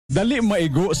Dali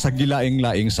maigo sa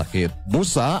gilaing-laing sakit.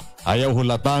 Busa, ayaw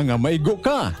hulata nga maigo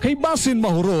ka. Kay basin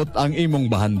mahurot ang imong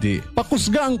bahandi.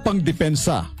 Pakusga ang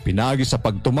pangdepensa. Pinagi sa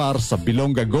pagtumar sa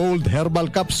Bilongga Gold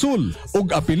Herbal Capsule ug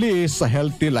apili sa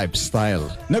healthy lifestyle.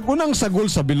 Nagunang sagol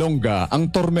sa Bilongga ang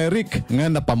turmeric nga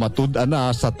napamatud-an na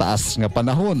sa taas nga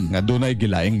panahon nga dunay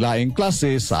gilaing-laing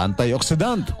klase sa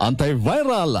antioxidant,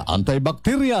 antiviral,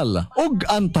 antibacterial ug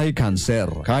anti-cancer.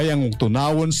 Kayang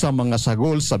tunawon sa mga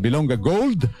sagol sa Bilongga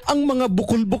Gold ang mga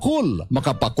bukol-bukol,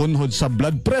 makapakunhod sa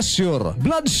blood pressure,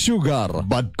 blood sugar,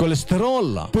 bad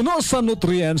cholesterol, puno sa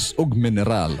nutrients ug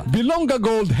mineral. Bilongga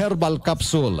Gold Herbal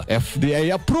Capsule,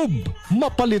 FDA approved,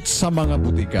 mapalit sa mga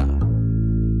butika.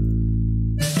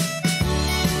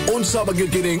 Unsa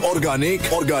magikining organic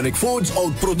foods o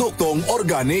produktong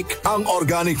organic? Ang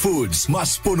organic foods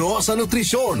mas puno sa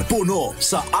nutrisyon, puno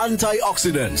sa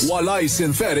antioxidants, walay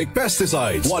synthetic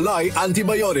pesticides, walay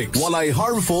antibiotics, walay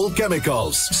harmful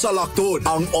chemicals. Sa laktod,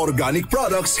 ang organic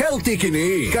products healthy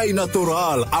kini kay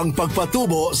natural ang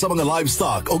pagpatubo sa mga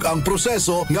livestock ug ang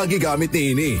proseso nga gigamit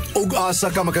niini. Ug asa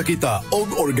ka makakita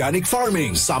og organic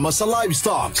farming sama sa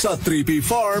livestock sa 3P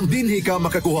Farm dinhi ka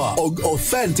makakuha og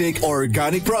authentic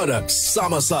organic products.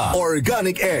 Sama sa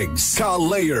organic eggs,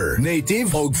 cow-layer,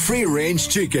 native o free-range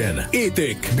chicken,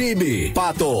 itik, bibi,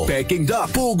 pato, peking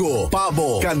duck, pugo,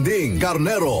 pabo, kanding,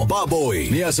 karnero, baboy.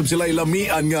 Niyasab sila'y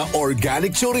lamian nga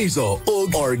organic chorizo o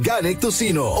organic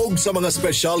tocino o sa mga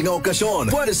special nga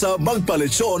okasyon. Pwede sa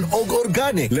magpa-lechon o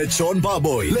organic, lechon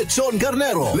baboy, lechon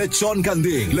karnero, lechon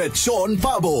kanding, lechon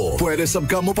pabo. Pwede sa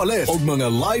kamupalit o mga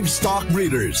livestock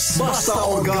breeders. Basta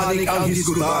organic ang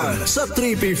hisgutan. Sa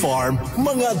 3P Farm,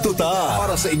 mga tuta.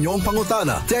 Para sa inyong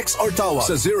pangutana, text or tawag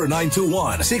sa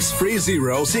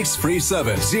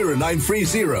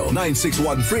 0921-630-637,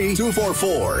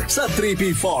 0930-9613-244. Sa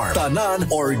 3P Farm, tanan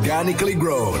organically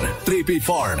grown. 3P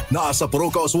Farm, naa sa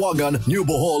Puruca, Oswagan, New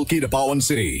Bohol, Kidapawan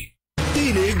City.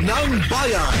 Tinig ng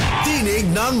Bayan.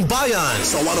 Tinig ng Bayan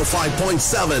sa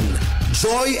 105.7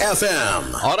 Joy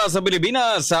FM. Oras sa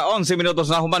Pilipinas, sa 11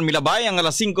 minutos na human milabay ang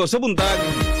alas 5 sa buntag.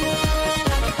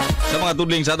 Sa mga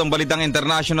tudling sa atong balitang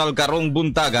international karong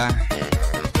buntaga.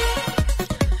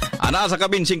 Ana sa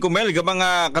kabin 5 mil ka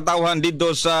mga katawhan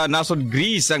dito sa nasod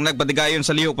Greece ang nagpatigayon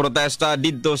sa lihok protesta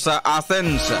dito sa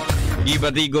Athens.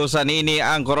 Ibatigo sa nini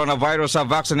ang coronavirus sa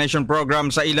vaccination program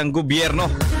sa ilang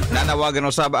gobyerno. Nanawagan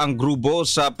usab ang grupo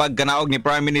sa pagkanaog ni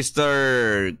Prime Minister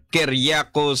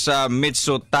Kyriakos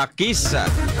Mitsotakis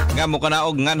nga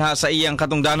mokanaog nganha sa iyang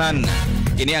katungdanan.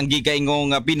 Kini ang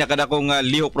gikaingong pinakadakong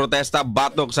lihok protesta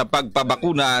batok sa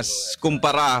pagpabakuna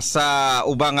kumpara sa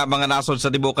ubang mga nasod sa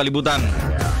tibuok kalibutan.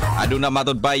 Aduna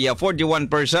matod pa 41%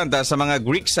 sa mga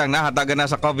Greeks ang nahatagan na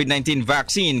sa COVID-19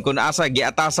 vaccine kung asa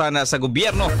giatasan na sa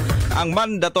gobyerno ang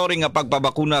mandatory nga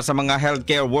pagpabakuna sa mga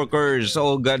healthcare workers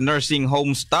o nursing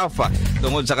home staff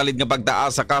tungod sa kalit nga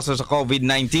pagtaas sa kaso sa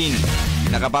COVID-19.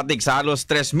 Nakapatig sa halos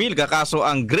 3,000 ka kaso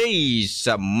ang Grace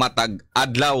sa matag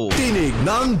adlaw. Tinig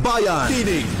ng Bayan.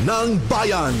 Tinig ng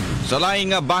Bayan. Sa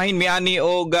laing bahin miani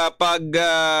og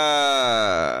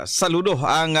saludo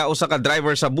ang usa ka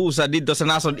driver sa busa dito sa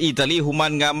nasod Italy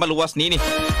human nga maluwas nini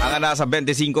ang nasa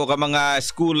 25 ka mga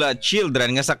school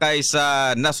children nga sakay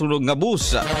sa nasunog nga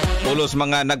bus. Pulos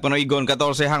mga nagpanuigon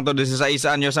 14 hangtod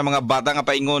 16 anyo sa mga bata nga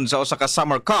paingon sa usa ka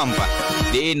summer camp.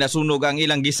 Diin nasunog ang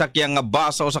ilang gisakyang nga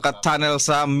bus sa usa ka tunnel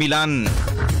sa Milan.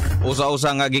 Usa-usa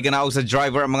nga giganaog sa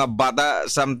driver ang mga bata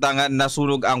samtang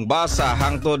nasunog ang bus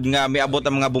hangtod nga miabot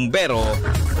ang mga bumbero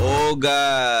o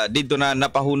dito na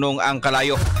napahunong ang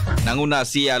kalayo. Nanguna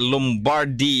si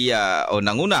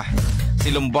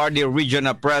Lombardy Region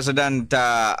President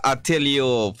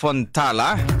Attilio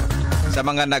Fontala sa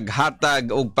mga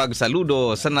naghatag og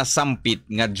pagsaludo sa nasampit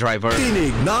nga driver.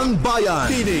 Tinig ng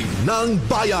Bayan. Tinig ng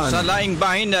Bayan. Sa laing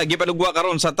bahin, gipadugwa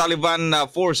karon sa Taliban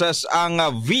forces ang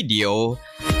video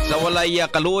sa walay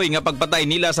kaluoy nga pagpatay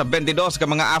nila sa 22 ka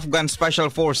mga Afghan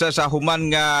Special Forces sa human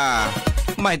nga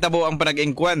mahitabo ang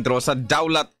panag-engkwentro sa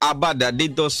Daulat Abad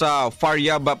dito sa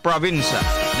Faryab Province.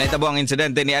 Nahitabo ang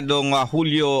insidente ni adlong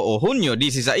Hunyo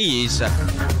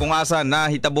 16 kung asa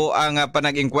nahitabo ang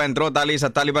panag-engkwentro tali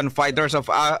sa Taliban fighters of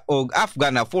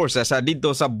Afghan forces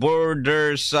dito sa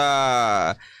border sa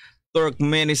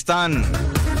Turkmenistan.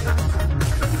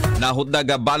 Nahutdag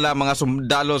bala mga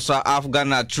sundalo sa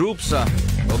Afghan troops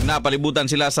ug napalibutan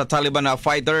sila sa Taliban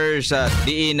fighters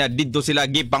diin didto sila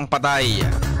gipang patay.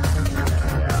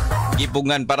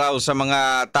 Gipugngan pa raw sa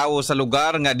mga tao sa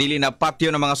lugar nga dili na patio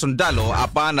ng mga sundalo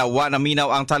apan wa naminaw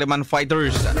ang Taliban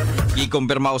fighters.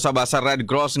 Gikumpirma usab sa Red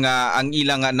Cross nga ang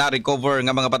ilang na-recover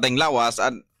nga mga patayng lawas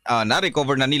at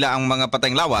na-recover na nila ang mga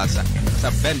patayng lawas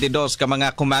sa 22 ka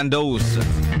mga commandos.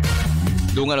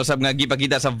 Dungan usab nga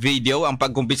gipakita sa video ang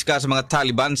pagkumpiska sa mga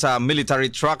Taliban sa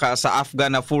military truck sa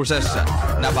Afghan forces.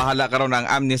 Nabahala karon ang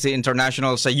Amnesty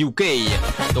International sa UK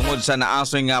tungod sa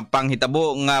naasoy nga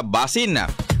panghitabo nga basin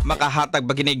makahatag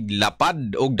ba kinig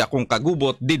lapad og dakong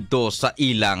kagubot didto sa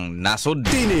ilang nasod.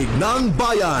 Tinig ng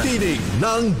Bayan. Tinig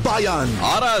ng Bayan.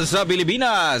 Oras sa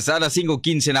Pilipinas, alas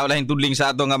 5:15 na ulahin tudling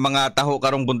sa ato nga mga taho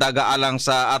karong buntaga alang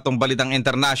sa atong balitang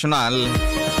international.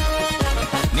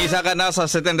 Nisa ka na sa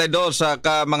 72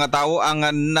 ka mga tao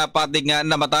ang napatig nga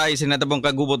namatay sa natabong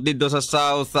kagubot dito sa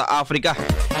South Africa.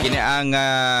 Kini ang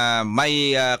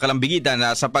may kalambigitan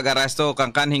sa pag-aresto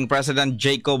kang kanhing President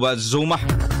Jacob Zuma.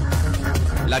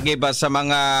 Lagi pa sa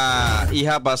mga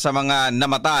iha pa sa mga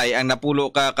namatay ang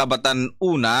napulo ka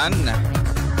kabatan-unan.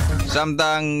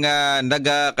 Samtang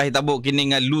nagakahitabo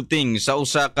kining looting sa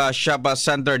usa ka shopping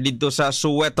center dito sa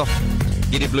Soweto.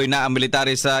 Giniploy na ang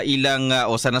military sa ilang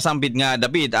o sa nasambit nga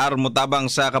dapit aron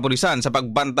motabang sa kapulisan sa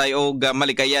pagbantay o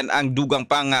malikayan ang dugang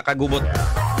pang kagubot.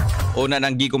 Una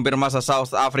nang gikumpirma sa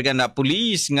South African na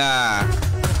pulis nga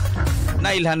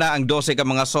nailhan na ang 12 ka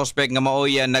mga suspect nga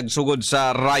maoy nagsugod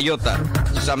sa riot.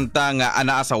 Samtang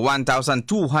anaa sa 1,234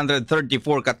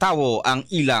 ka tawo ang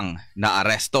ilang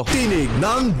naaresto. Tinig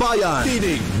ng Bayan.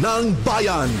 Tinig ng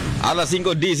Bayan. Alas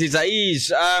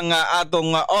 5:16 ang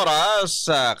atong oras.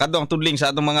 Kadtong tudling sa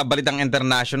atong mga balitang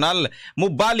international.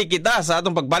 Mubalik kita sa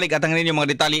atong pagbalik atang ninyo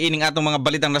mga detalye ining atong mga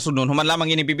balitang nasunod. Human lamang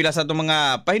ini pipila sa atong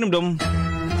mga pahinumdom.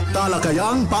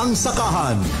 Talakayang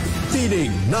pangsakahan.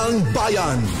 Tinig ng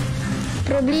Bayan.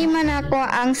 Problema na ako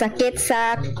ang sakit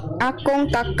sa akong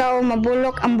kakao,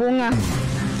 mabulok ang bunga.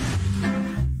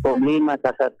 Problema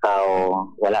sa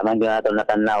kakao, wala man gyud ato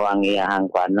natanaw ang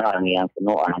iyang ang iyang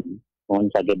punuan.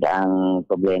 Kung sagid ang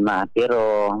problema,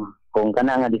 pero kung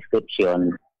kana nga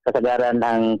description, kasagaran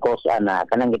ang cause ana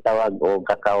kanang gitawag og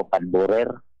kakao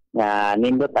padburer nga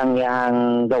nindot ang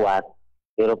iyang gawat,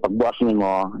 pero pagbuak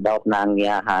nimo daot na ang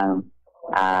iyang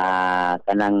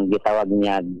kanang gitawag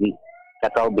niya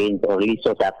kakao beans o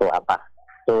liso sa ato apa.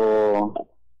 So,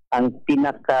 ang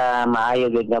pinaka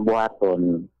maayo gyud nga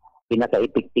buhaton, pinaka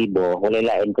epektibo, walay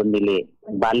lain kun dili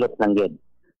balot lang gyud.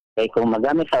 Kay kung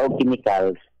magamit sa og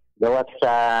chemicals, gawat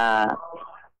sa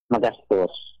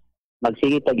magastos,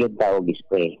 magsige ta gyud ta og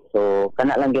spray. So,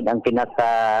 kana lang gyud ang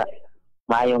pinaka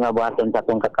maayo nga buhaton sa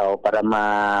atong kakao para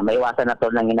maiwasan nato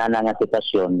ng inana nga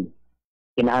sitwasyon.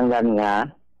 Kinahanglan nga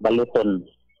baluton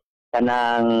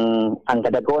kanang ang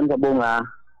kadagon sa bunga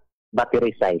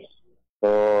battery size.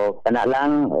 So kana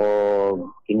lang o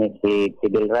kini si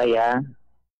Tibil Raya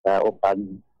upag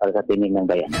para sa Tinig ng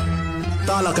Bayan.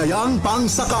 Talakayang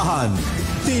pangsakahan.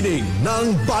 Tinig ng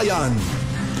Bayan.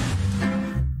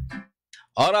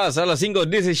 Oras alas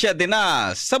 5:17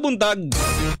 na sa buntag.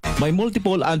 May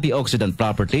multiple antioxidant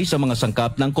properties sa mga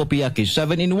sangkap ng Kopiyaki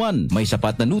 7-in-1. May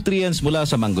sapat na nutrients mula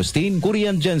sa mangosteen,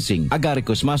 Korean ginseng,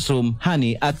 agaricus mushroom,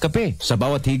 honey at kape. Sa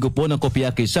bawat higop po ng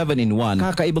Kopiyaki 7-in-1,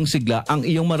 kakaibang sigla ang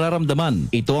iyong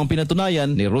mararamdaman. Ito ang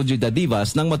pinatunayan ni Roger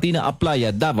Dadivas ng Matina Aplaya,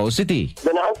 Davao City.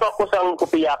 Ganahan pa ako sa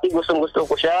Kopiyaki, gustong-gusto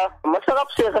ko siya. Masarap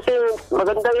siya kasi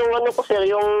maganda yung ko sir,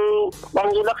 yung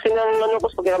pang-relaxing ng ko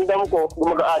sa pakiramdam ko,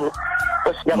 gumagaan.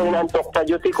 Tapos di ako inaantok sa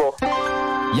duty ko.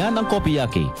 Yan ang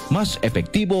Kopiyaki. Mas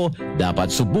epektibo,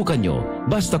 dapat subukan nyo.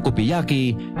 Basta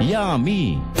Kopiyaki,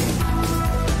 yummy!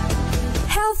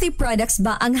 Healthy products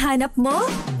ba ang hanap mo?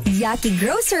 Yaki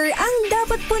Grocer ang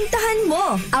dapat puntahan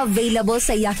mo. Available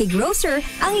sa Yaki Grocer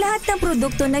ang lahat ng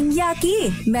produkto ng Yaki.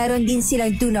 Meron din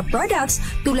silang tuna products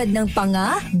tulad ng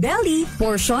panga, belly,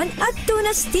 portion at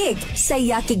tuna stick. Sa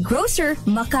Yaki Grocer,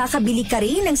 makakabili ka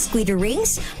rin ng squid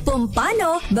rings,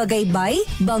 pompano, bagaybay,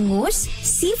 bangus,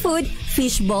 seafood,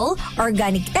 fishball,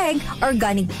 organic egg,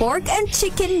 organic pork, and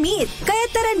chicken meat. Kaya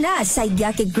tara na sa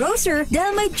Yaki Grocer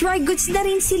dahil may dry goods na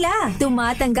rin sila.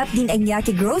 Tumatanggap din ang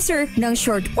Yaki Grocer ng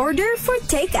short order for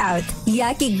takeout.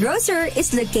 Yaki Grocer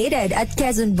is located at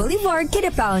Quezon Boulevard,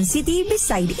 Kidapawan City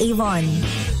beside Avon.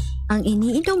 Ang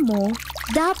iniinom mo,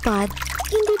 dapat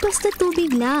hindi basta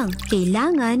tubig lang.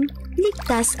 Kailangan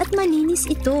ligtas at malinis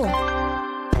ito.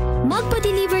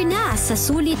 Magpa-deliver na sa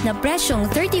sulit na presyong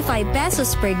 35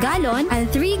 pesos per gallon and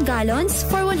 3 gallons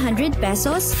for 100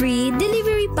 pesos. Free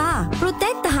delivery pa.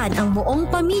 Protektahan ang buong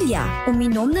pamilya.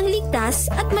 Uminom ng ligtas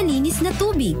at malinis na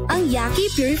tubig. Ang Yaki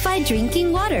Purified Drinking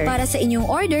Water. Para sa inyong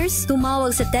orders,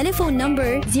 tumawag sa telephone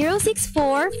number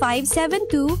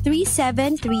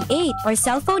 064-572-3738 or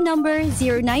cellphone number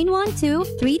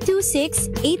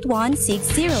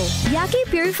 0912-326-8160. Yaki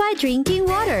Purified Drinking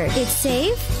Water. It's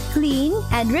safe, clean,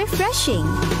 and refreshing.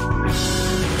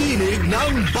 Tinig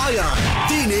ng Bayan.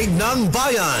 Tinig ng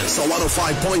Bayan sa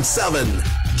 105.7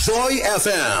 Joy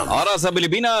FM. Oras sa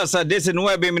Pilipinas, 19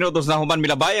 minutos na human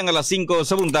milabay ang alas 5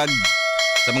 sa buntag.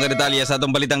 Sa mga detalye sa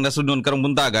atong balitang nasunod karong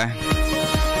buntag.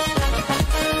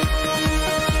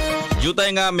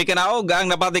 Jutay nga may kanaog ang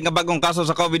napating nga bagong kaso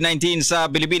sa COVID-19 sa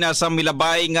Pilipinas sa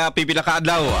milabay nga pipila ka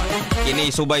adlaw.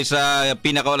 Kini subay sa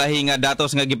pinakaulahing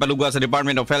datos nga gipalugwa sa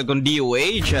Department of Health kon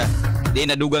DOH. Di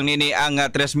nadugang nini ang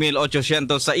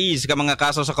 3,806 ka mga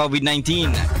kaso sa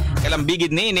COVID-19.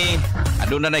 Kalambigid nini,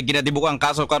 aduna na ginatibuk ang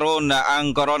kaso karon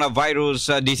ang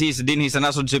coronavirus disease dinhi sa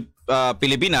nasod sa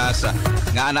Pilipinas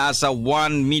nga anaa sa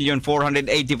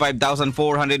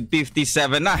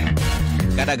 1,485,457 na.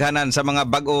 Kadaghanan sa mga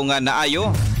bag-o nga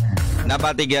naayo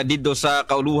nabatig dito sa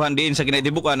kauluhan din sa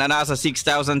kinatibukan anaa sa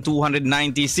 6,296.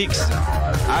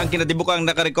 Ang kinatibukang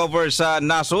naka-recover sa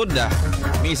nasod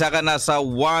misa ka na sa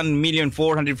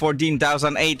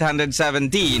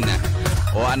 1,414,817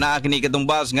 o ana kini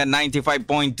katumbas nga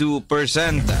 95.2%.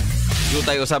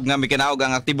 Yutay usab nga mikinaog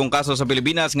ang aktibong kaso sa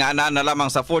Pilipinas nga ana na lamang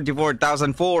sa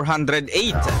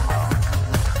 44,408.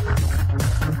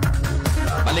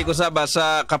 Balik usab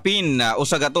sa kapin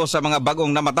usag ato sa mga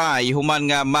bagong namatay human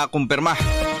nga makumpirma.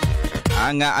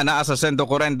 Ang anaa sa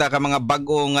 140 ka mga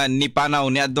bagong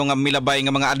nipanaw ni adtong milabay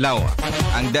nga mga adlaw.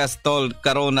 Ang death toll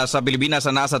karon sa Pilipinas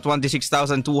na nasa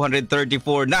 26,234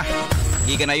 na.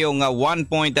 Gikan na yung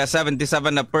 1.77%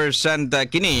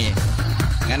 kini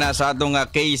nga nasa atong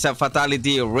case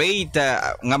fatality rate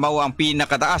nga mao ang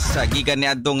pinakataas gikan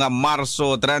ni adtong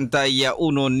Marso 31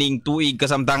 ning tuig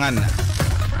kasamtangan.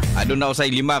 Aduna usay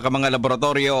 5 ka mga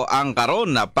laboratorio ang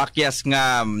karon pakyas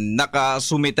nga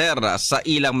nakasumiter sa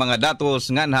ilang mga datos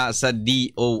nganha sa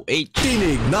DOH.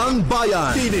 Tinig ng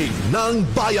Bayan. Tinig ng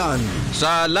Bayan.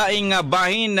 Sa laing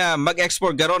bahin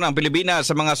mag-export karon ang Pilipinas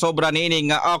sa mga sobra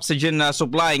niining oxygen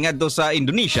supply ngadto sa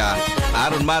Indonesia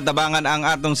aron matabangan ang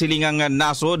atong silingang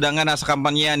nasod nga nasa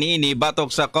kampanya niini batok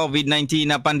sa COVID-19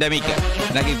 na pandemic.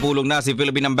 Nagipulong na si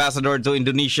Philippine Ambassador to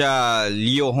Indonesia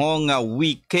Liohong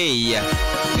Wike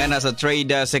nga nasa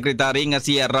Trade Secretary nga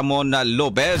si Ramon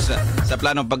Lopez sa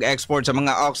planong pag-export sa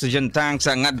mga oxygen tanks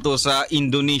ngadto sa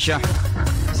Indonesia.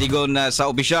 Sigon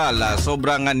sa opisyal,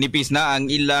 sobrang nipis na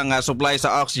ang ilang supply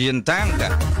sa oxygen tank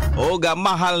o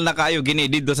mahal na kayo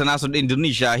gini dito sa nasod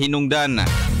Indonesia hinungdan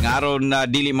nga aron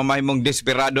dili mamahimong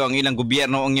desperado ang ilang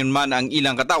gobyerno ang yun man ang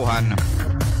ilang katawhan.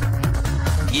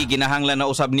 Giginahanglan na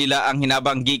usab nila ang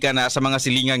hinabang gikan sa mga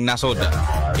silingang nasod.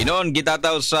 Inon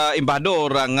gitataw sa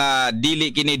embahador nga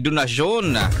dili kini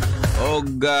donasyon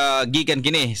og gikan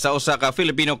kini sa usa ka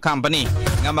Filipino company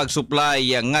nga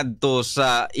mag-supply ngadto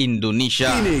sa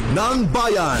Indonesia. Tinig ng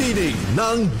Bayan. Tinig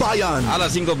ng Bayan.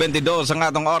 Alas 5:22 ang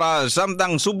atong oras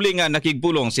samtang subling nga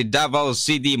nakigpulong si Davao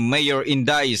City Mayor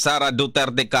Inday Sara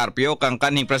Duterte Carpio kang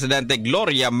kaning presidente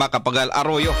Gloria Macapagal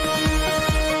Arroyo.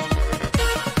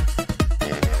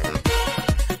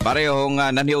 Parehong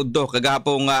naniudto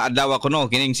kagahapong adlaw kuno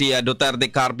kining si Duterte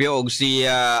Carpio og si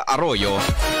Arroyo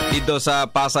dito sa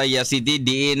Pasay City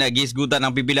diin gisgutan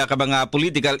ang pipila ka mga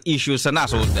political issues sa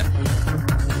nasod.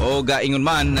 Og ingon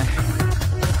man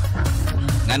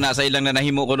nga nasa ilang na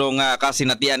nahimo kuno nga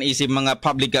kasinatian isip mga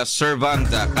public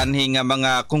servant kanhing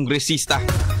mga kongresista.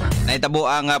 Nahitabo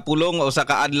ang pulong usa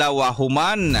ka adlaw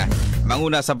human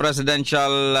manguna sa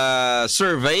presidential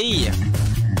survey.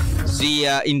 Si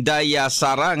Inday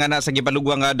Sara nga nasa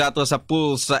gipalugwang dato sa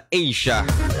Pulse Asia.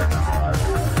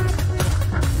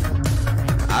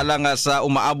 Alang sa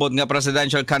umaabot nga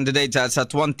presidential candidate sa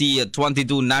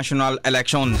 2022 national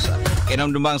elections.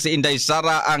 Kinumdumang si Inday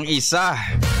Sara ang isa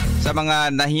sa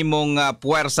mga nahimong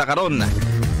puwersa karon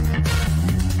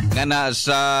nga na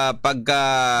sa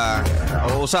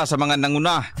usa sa mga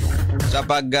nanguna sa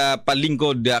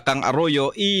pagpalingkod kang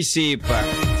Arroyo isip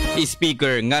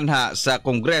Speaker nganha sa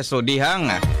Kongreso dihang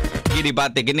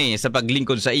gidebate kini sa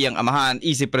paglingkod sa iyang amahan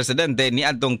isip presidente ni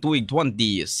adtong tuig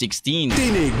 2016.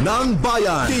 Tinig ng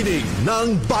Bayan. Tinig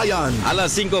ng Bayan.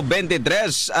 Alas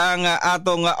 5:23 ang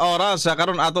atong oras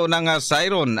karon ato nang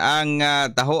sayron ang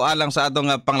taho alang sa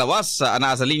atong panglawas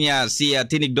ana sa linya si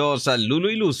Tinig do sa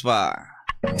Luloy Luspa.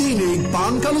 Tinig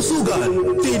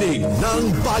pangkalusugan. Tinig ng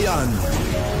Bayan.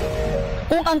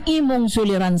 Kung ang imong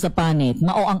suliran sa panit,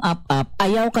 mao ang up-up,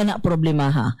 ayaw ka na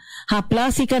problemaha.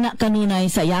 Haplasi ka na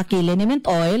kanunay sa Yaki Liniment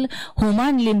Oil,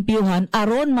 human limpyuhan,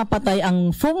 aron mapatay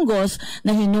ang fungus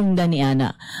na hinungdan ni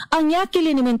ana. Ang Yaki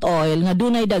Liniment Oil nga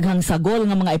dunay daghang sagol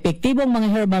nga mga epektibong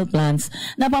mga herbal plants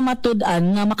na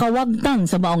pamatud-an nga makawagtang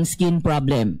sa maong skin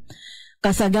problem.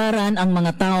 Kasagaran ang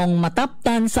mga taong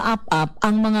mataptan sa up-up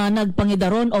ang mga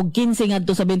nagpangidaron og 15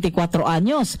 ngadto sa 24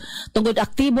 anyos. Tungod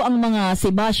aktibo ang mga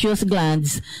sebaceous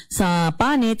glands sa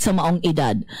panit sa maong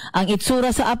edad. Ang itsura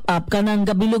sa up-up kanang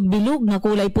gabilog-bilog nga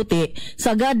kulay puti,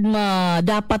 sagad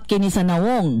dapat kini sa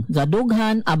nawong, sa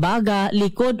dughan, abaga,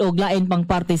 likod o lain pang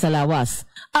parte sa lawas.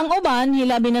 Ang uban,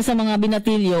 hilabi na sa mga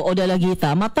binatilyo o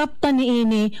dalagita, mataptan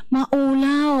niini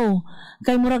maulaw.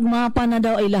 Kay murag mapa na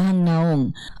daw ay lahang naong.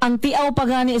 Ang tiaw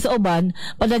pagani sa uban,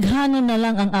 padaghanon na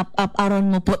lang ang up-up aron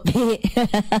mo puti.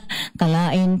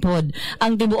 Kalain pod.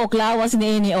 Ang tibuok lawas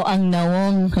niini o ang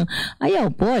nawong. Ayaw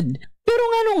pod. Pero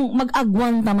nganong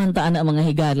mag-agwang tamantaan ang mga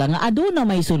higala nga aduna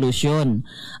may solusyon.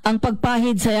 Ang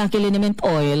pagpahid sa Yaki liniment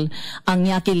oil, ang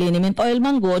Yaki liniment oil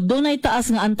manggod dunay taas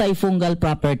nga antifungal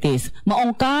properties.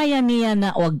 Maong kaya niya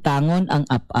na wag tangon ang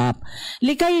up-up.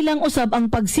 Likay lang usab ang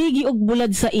pagsigi og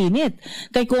bulad sa init.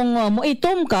 Kay kung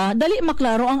moitom ka, dali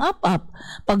maklaro ang up-up.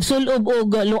 Pagsulob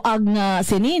og luag nga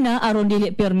sinina aron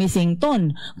dili permising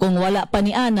ton. Kung wala pa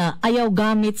ni ana, ayaw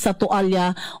gamit sa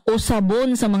tualya o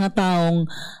sabon sa mga taong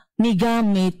ni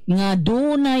gamit nga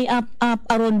dunay up-up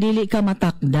aron dili ka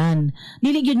matakdan.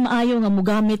 Dili gyud maayo nga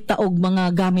mogamit ta og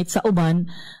mga gamit sa uban.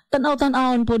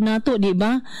 Tanaw-tanawon pod nato, di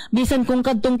ba? Bisan kung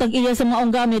kadtong tag-iya sa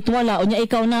maong gamit wala unya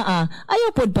ikaw naa,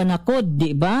 ayaw pod panakod,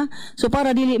 di ba? So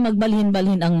para dili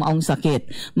magbalhin-balhin ang maong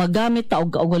sakit, maggamit ta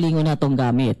og kaugalingon natong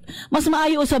gamit. Mas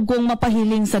maayo usab kung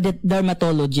mapahiling sa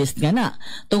dermatologist nga na.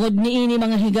 Tungod niini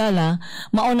mga higala,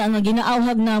 mao na nga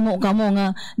ginaawhag namo kamo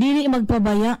nga dili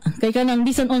magpabaya. Kay kanang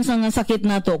bisan unsa nga sakit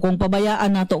nato kung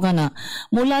pabayaan nato kana,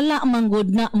 mulala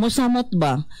manggod na mosamot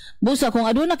ba? Busa kung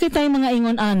aduna kitay mga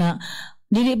ingon ana,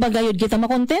 dili ba gayud kita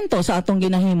makontento sa atong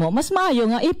ginahimo, mas maayo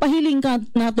nga ipahiling ka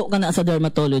nato kana sa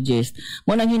dermatologist.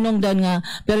 Mo nang hinungdan nga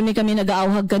permi kami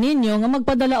nagaawhag kaninyo nga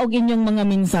magpadala og inyong mga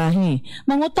mensahe.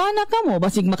 Mangutana kamo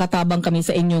basig makatabang kami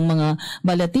sa inyong mga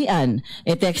balatian.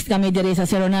 E-text kami diri sa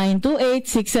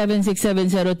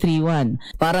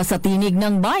 0928-6767031. Para sa Tinig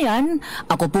ng Bayan,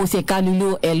 ako po si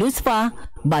Kalulu Eluspa,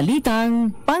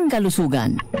 Balitang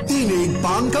Pangkalusugan. Tinig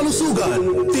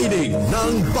Pangkalusugan, Tinig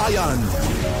ng Bayan.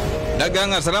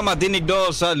 Dagang salamat Tinig do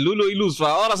sa Lulu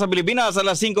Iluswa. Oras sa Pilipinas,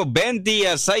 alas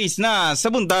 5:26 na sa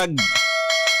buntag.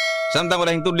 Samtang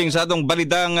walahing tudling sa atong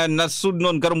balitang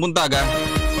nasudnon karong buntaga.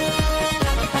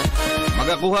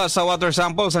 Magakuha sa water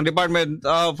samples ang Department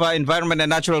of Environment and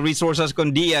Natural Resources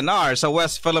kon DNR sa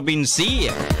West Philippine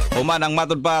Sea. Human ang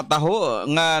matod pa taho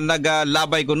nga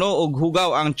nagalabay kuno og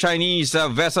hugaw ang Chinese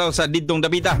vessel sa didtong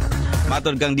dapita.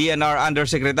 Matod kang DNR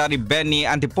Undersecretary Benny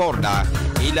Antiporda,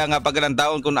 ilang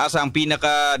pagkalantaon kung asa ang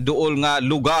pinakaduol nga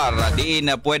lugar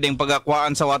diin pwedeng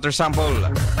pagakwaan sa water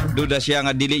sample. Duda siya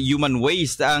nga dili human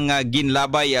waste ang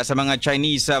ginlabay sa mga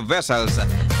Chinese vessels,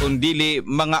 kundi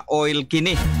mga oil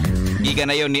kini. Giga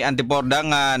na yon ni Antiporda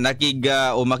nga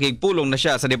makigpulong na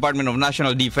siya sa Department of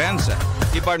National Defense,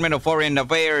 Department of Foreign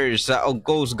Affairs o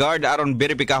Coast Guard aron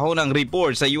beripikahon ang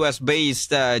report sa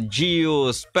US-based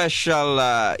Geospatial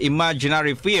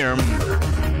Imaginary Firm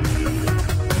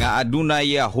nga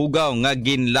adunay hugaw nga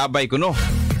ginlabay kuno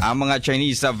ang mga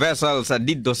Chinese vessels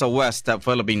didto sa West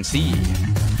Philippine Sea.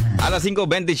 Alas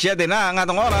 5:27 na ang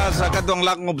atong oras sa kadtong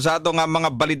lakmob sa atong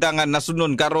mga balita nga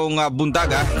nasunod karong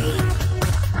buntaga.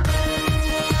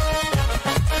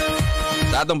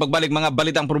 Sa atong pagbalik mga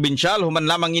balitang probinsyal, human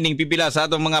lamang ining pipila sa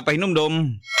atong mga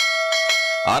pahinumdom.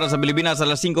 Oras sa Pilipinas,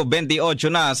 alas 5:28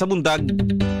 na sa buntag.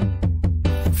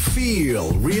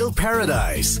 Feel real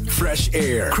paradise, fresh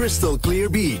air, crystal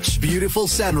clear beach, beautiful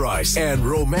sunrise, and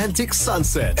romantic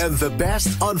sunset, and the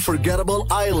best unforgettable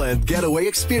island getaway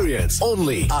experience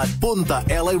only at Punta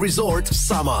LA Resort,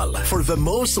 Samal. For the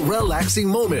most relaxing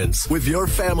moments with your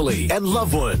family and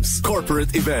loved ones,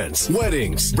 corporate events,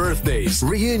 weddings, birthdays,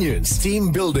 reunions, team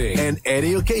building, and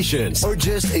any occasions, or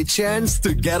just a chance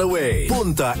to get away.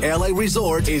 Punta LA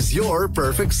Resort is your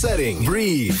perfect setting.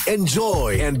 Breathe,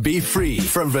 enjoy, and be free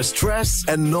from the stress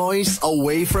and noise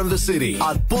away from the city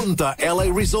at Punta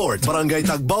LA Resort, Barangay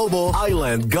Tagbaobo,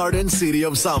 Island Garden City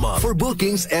of Sama. For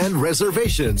bookings and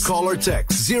reservations, call or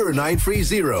text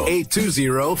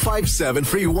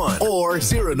 0930-820-5731 or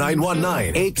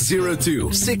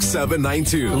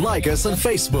 0919-802-6792. Like us on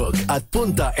Facebook at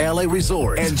Punta LA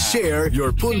Resort and share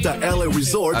your Punta LA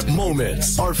Resort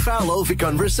moments or follow the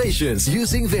conversations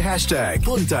using the hashtag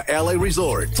Punta LA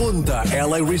Resort. Punta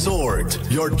LA Resort,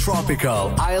 your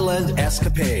tropical island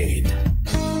escapade.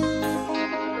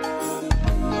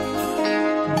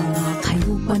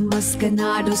 Hayupan mas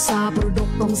ganado sa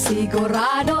produktong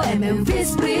sigurado,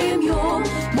 MMV's Premium,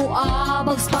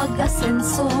 muabags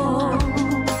pag-asenso.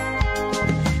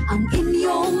 Ang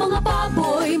inyong mga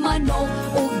baboy, manok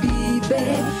o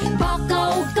bibe, baka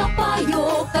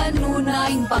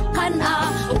laing pakana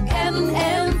ug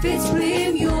Feeds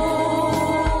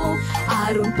Premium.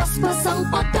 Aron paspas ang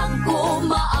pagkangko,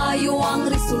 maayo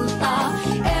ang resulta.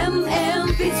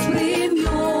 Feeds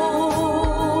Premium,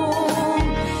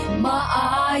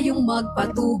 maayong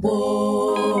magpatubo.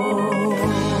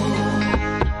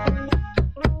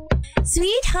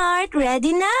 Sweetheart,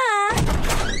 ready na!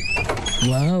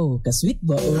 Wow, ka-sweet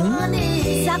ba,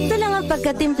 Sakto lang ang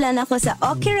pagkatimpla nako sa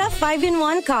Okra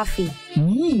 5-in-1 Coffee.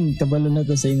 Kabalo na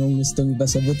ko sa imong gustong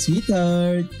ibasabot,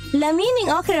 sweetheart. Lamining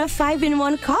Okra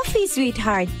 5-in-1 Coffee,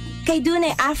 sweetheart. Kay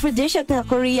dunay aphrodisiac na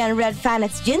Korean red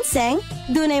phallus ginseng,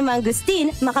 dunay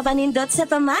mangustin, makapanindot sa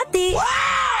pamati.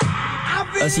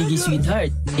 O sige,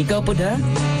 sweetheart. Ikaw po da?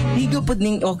 Higo po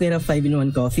ning Okra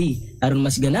 5-in-1 Coffee. Aron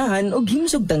mas ganahan o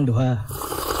himsog tang duha.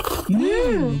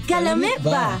 Kalamit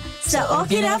ba? Sa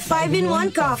Okra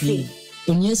 5-in-1 Coffee.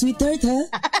 Unya, sweetheart, ha?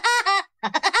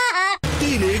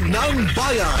 Tinig ng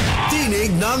Bayan.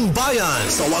 Tinig ng Bayan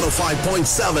sa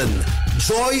 105.7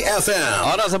 Joy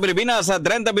FM. Oras sa Pilipinas, sa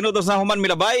 30 minutos na human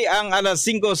milabay ang alas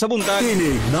 5 sa buntag.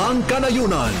 Tinig ng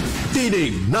Kanayunan.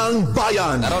 Tinig ng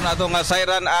Bayan. Karon atong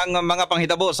sayran ang mga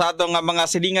panghitabo sa atong mga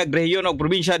silingag rehiyon o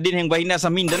probinsya dinhing bahina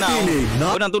sa Mindanao.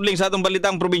 Unang tudling sa atong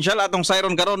balitang probinsyal atong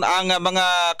sayron karon ang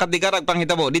mga katigarag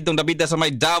panghitabo ditong dapita sa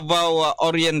may Davao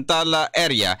Oriental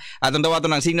area. Atong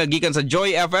dawaton ang signal gikan sa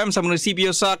Joy FM sa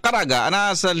munisipyo sa Caraga.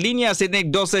 Ana sa linya si Tinig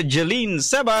 12 Jeline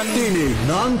 7. Tinig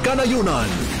ng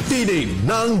Kanayunan. Tinig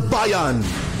ng Bayan.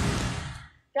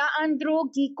 Andrew,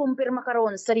 gikumpirma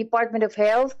karon sa Department of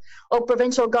Health o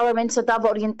Provincial Government sa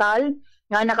Davao Oriental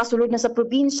nga nakasulod na sa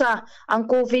probinsya ang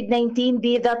COVID-19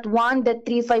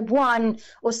 B.1.351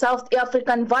 o South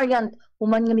African variant.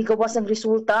 Human nga migawas ang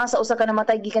resulta sa usa ka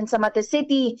namatay gikan sa Mate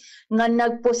City nga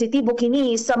nagpositibo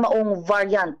kini sa maong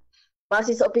variant.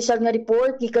 Base sa opisyal nga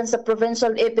report gikan sa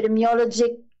Provincial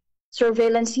Epidemiologic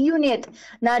Surveillance Unit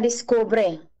na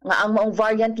diskobre nga ang maong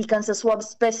variant gikan sa swab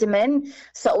specimen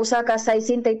sa usa ka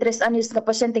 63 anyos nga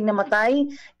pasyenteng namatay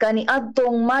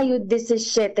kaniadtong Mayo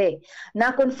 17.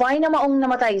 Na-confine na maong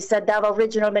namatay sa Davao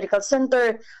Regional Medical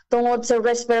Center tungod sa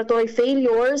respiratory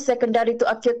failure secondary to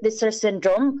acute distress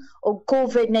syndrome o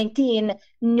COVID-19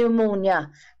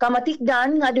 pneumonia.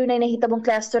 Kamatikdan nga adunay nahitabong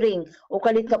clustering o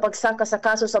kalit nga pagsaka sa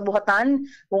kaso sa buhatan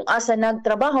kung asa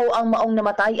nagtrabaho ang maong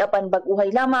namatay apan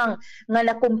bag-uhay lamang nga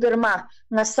nakumpirma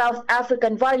nga South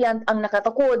African variant ang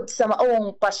nakatakod sa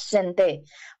maong pasyente.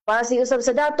 Base usab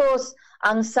sa datos,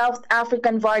 ang South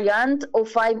African variant o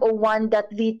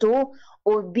 501.V2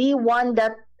 o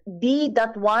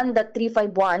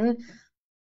B.1.351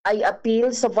 ay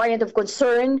appeal sa variant of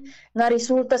concern nga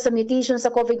resulta sa mutation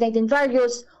sa COVID-19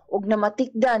 virus ug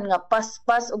namatikdan nga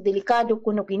paspas ug delikado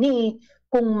kuno kini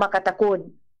kung makatakod.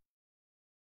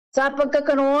 Sa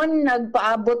pagkakaroon,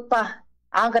 nagpaabot pa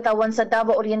ang katawan sa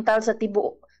Davao Oriental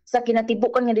sa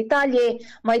kinatibukan nga detalye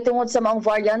may tungod sa maong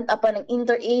variant apan ang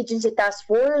Interagency Task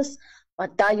Force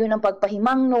padayon ng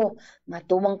pagpahimangno nga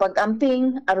tumang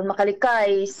pag-amping aron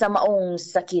makalikay sa maong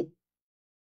sakit.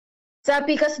 Sa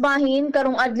pikas bahin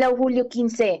karong adlaw Hulyo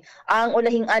 15 ang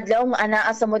ulahing adlaw nga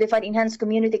anaa sa Modified Enhanced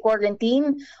Community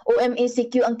Quarantine o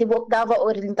MECQ ang tibuok Davao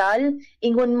Oriental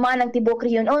ingon man ang tibuok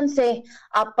Region 11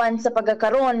 apan sa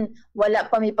pagkakaron wala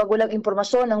pa may pagulang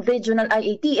impormasyon ng Regional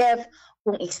IATF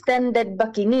kung extended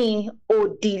ba kini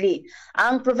o dili.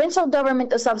 Ang provincial government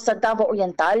usab sa Davao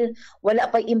Oriental wala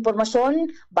pay impormasyon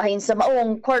bahin sa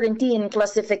maong quarantine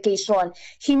classification.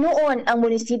 Hinuon ang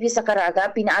munisipyo sa Caraga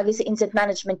pinaagi sa Incident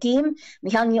Management Team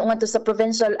mihangyo ngadto sa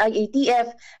provincial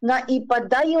IATF nga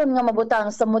ipadayon nga mabutang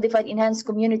sa Modified Enhanced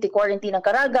Community Quarantine ng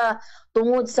Caraga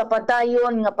tungod sa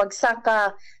padayon nga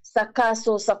pagsaka sa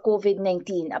kaso sa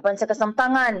COVID-19. Apan sa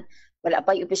kasamtangan wala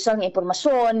pa'y opisyal nga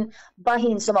impormasyon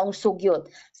bahin sa maong sugyot.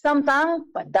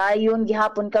 Samtang, padayon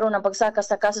gihapon karon ang pagsaka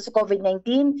sa kaso sa COVID-19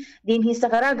 dinhi sa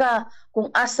Caraga kung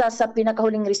asa sa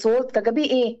pinakahuling result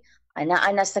kagabi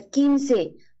anaa na sa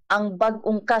 15 ang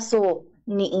bag-ong kaso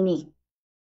niini.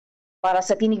 Para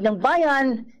sa Tinig ng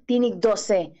Bayan, Tinig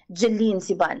 12, Jeline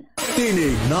Siban.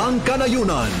 Tinig ng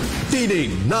Kanayunan.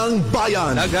 Tinig ng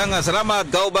Bayan. Daghang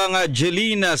salamat kaubang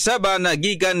Jeline Siban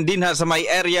gikan dinha sa may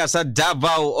area sa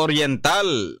Davao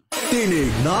Oriental.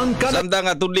 Tinig ng Kanayunan.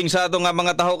 Samtang tudling sa atong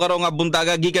mga taho karon nga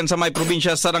buntaga gikan sa may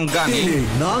probinsya Sarangani. Tinig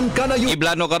ng Kanayunan.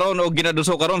 Iblano karon o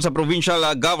ginaduso karon sa provincial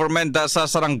government sa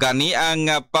Sarangani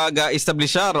ang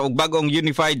pag-establishar og bagong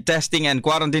Unified Testing and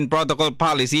Quarantine Protocol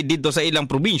Policy didto sa ilang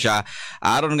probinsya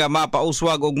aron nga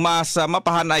mapauswag og mas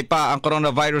mapahanay pa ang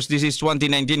Coronavirus Disease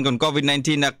 2019 kon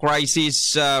COVID-19 na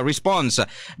crisis response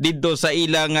didto sa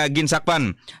ilang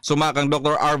ginsakpan. Sumakang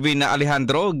Dr. Arvin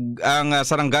Alejandro ang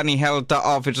Sarangani Health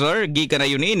Officer December. Gikan na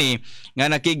yun ini nga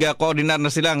nakiga-coordinar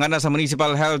na sila nga sa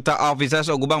municipal health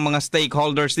offices o ubang mga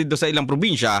stakeholders dito sa ilang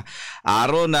probinsya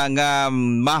aron na nga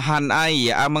mahanay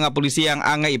ang mga pulisiyang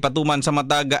angay ipatuman sa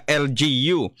matag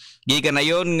LGU. Gikan na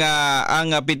yun nga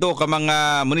ang 7 ka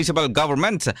mga municipal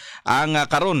governments ang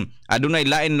karon adunay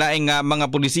lain-laing mga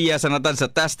pulisya sa natad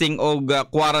sa testing o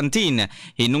quarantine.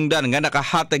 Hinungdan nga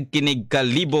nakahatag kinig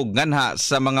kalibog nganha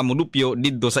sa mga mulupyo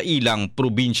didto sa ilang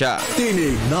probinsya.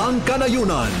 Tinig ng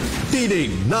Kanayunan,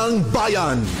 Tinig ng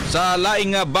Bayan. Sa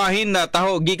laing bahin na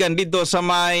taho gikan dito sa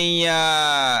may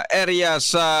area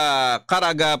sa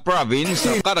Caraga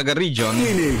Province, Caraga Region.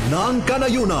 Tinig ng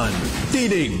Kanayunan,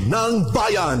 Tinig ng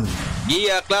Bayan.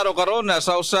 Giya klaro karon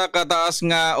sa usa ka taas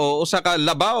nga o usa ka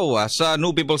labaw sa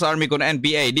New People's Army kon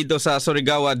NPA dito sa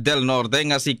Surigao del Norte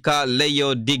nga si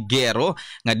Leo Diguero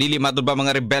nga dili matud pa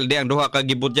mga rebelde ang duha ka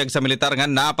gibutyag sa militar nga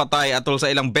napatay atol sa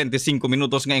ilang 25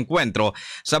 minutos nga enkwentro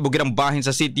sa bugirang bahin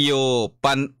sa sitio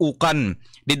Panukan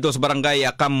dito sa barangay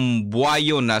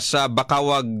Cambuayon sa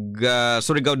Bacawag,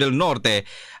 Surigao del Norte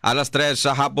alas 3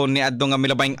 sa hapon ni adto nga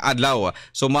milabayng adlaw.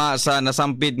 Suma sa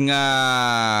nasampid nga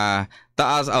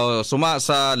suma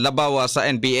sa labaw sa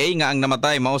NPA nga ang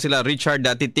namatay mao sila Richard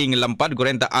Titing Lampad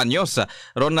 40 anyos,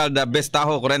 Ronald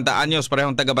Bestajo 40 anyos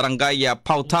parehong taga barangay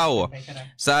Pautao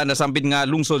sa nasampid nga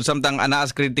lungsod samtang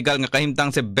anaas critical nga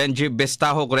kahimtang si Benji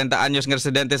Bestajo 40 anyos nga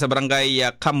residente sa barangay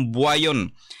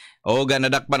Cambuayon. O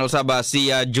nadakpan usaba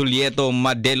si Julieto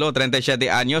Madelo 37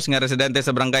 anyos nga residente sa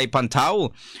barangay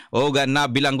Pantao o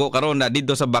nabilanggo karon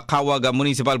dito sa Bacawag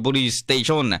Municipal Police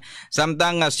Station.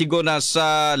 Samtang sigo na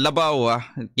sa labaw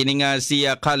kini nga si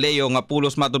Kaleo nga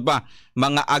pulos matud pa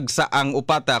mga agsa ang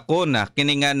upata kon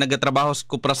kini nga nagatrabaho sa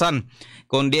kuprasan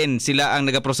kon din sila ang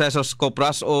nagaproseso sa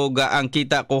kupras o ang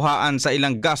kita kuhaan sa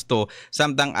ilang gasto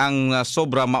samtang ang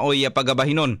sobra maoy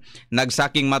pagabahinon.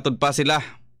 Nagsaking matud pa sila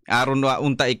aron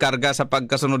unta ikarga sa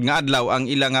pagkasunod nga adlaw ang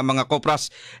ilang mga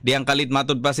kopras diyang kalit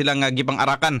matud pa sila nga gipang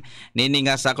arakan nini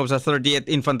nga sakop sa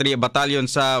 30th Infantry Battalion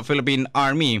sa Philippine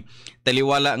Army.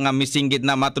 Taliwala nga misinggit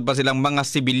na matud pa silang mga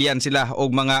sibilyan sila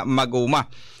og mga mag-uma.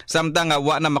 Samtang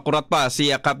wa na makurat pa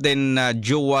si Captain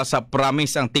Jowa sa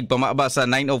Promise ang tigpamaba sa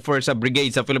 901 sa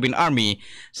Brigade sa Philippine Army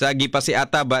sa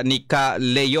gipasiata ba ni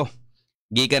Leo.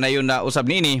 Gikan na yun na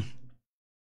usab nini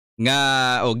nga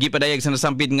gipadayag sa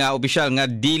nasampid nga opisyal nga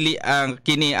dili ang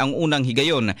kini ang unang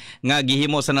higayon nga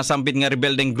gihimo sa nasampid nga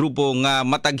rebeldeng grupo nga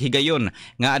matag higayon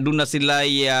nga aduna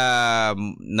sila'y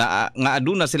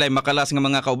makalas nga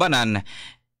mga kaubanan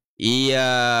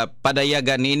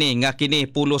padayagan nini nga kini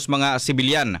pulos mga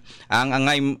sibilyan ang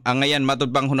angayan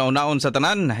matud pang hunaon sa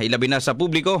tanan ilabi na sa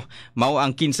publiko mao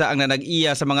ang kinsa ang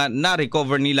nanag-iya sa mga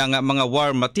na-recover nila nga mga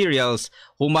war materials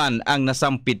human ang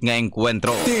nasampit nga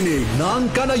engkwentro. Tinig ng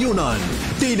Kanayunan,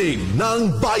 Tinig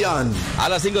ng Bayan.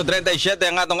 Alas 5:37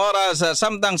 ang atong oras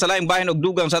samtang sa laing bahin og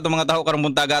dugang sa atong mga taho karong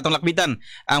buntaga atong lakbitan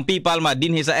ang Pipalma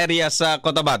dinhi sa area sa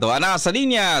Cotabato. Ana sa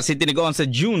linya si Tinigon sa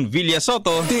June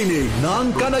Villasoto. Tinig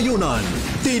ng Kanayunan,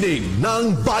 Tinig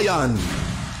ng Bayan.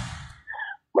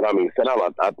 Maraming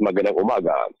salamat at magandang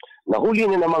umaga. Nahuli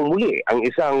na namang muli ang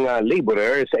isang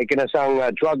laborer sa ikinasang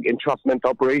drug entrapment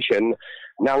operation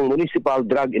ng Municipal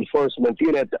Drug Enforcement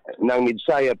Unit ng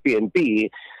Midsaya PNP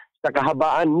sa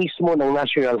kahabaan mismo ng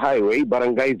National Highway,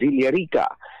 Barangay Villarica,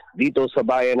 dito sa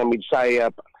bayan ng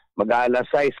Midsaya mag-aalas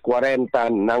 6:40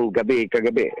 ng gabi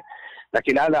kagabi.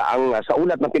 Nakilala ang sa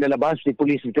ulat na pinalabas ni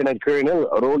Police Lieutenant Colonel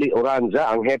Rolly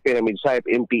Oranza, ang hepe ng Midsaya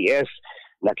MPS,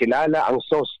 nakilala ang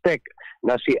suspect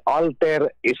na si Alter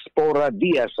Espora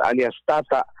Diaz alias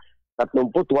Tata,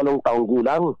 38 taong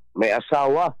gulang, may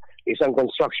asawa, isang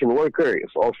construction worker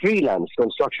o freelance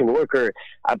construction worker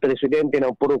at residente ng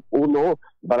Purok 1,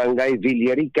 Barangay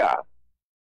Villarica.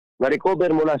 Na-recover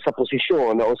mula sa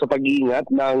posisyon o sa pag-iingat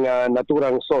ng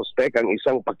naturang suspect ang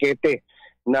isang pakete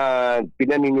na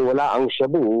pinaniniwala ang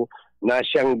shabu na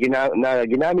siyang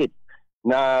ginamit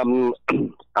na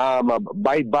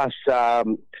buy-bus sa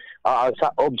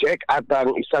object at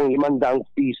ang isang 500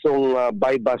 pisong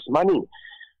buy-bus money.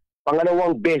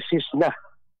 Pangalawang beses na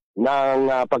ng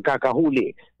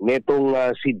pagkakahuli nitong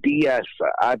si Diaz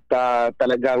at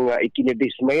talagang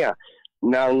ikinidismaya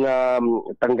ng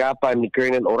tanggapan ni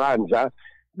Colonel Oranza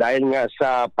dahil nga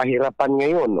sa pahirapan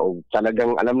ngayon o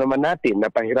talagang alam naman natin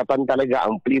na pahirapan talaga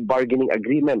ang plea bargaining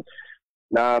agreement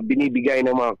na binibigay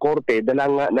ng mga korte dala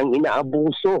nga ng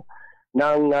inaabuso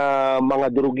ng mga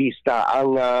drugista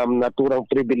ang naturang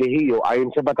pribilehiyo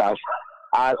ayon sa batas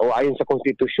o ayon sa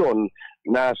konstitusyon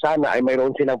na sana ay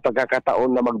mayroon silang pagkakataon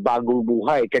na magbagong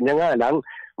buhay. Kanya nga lang,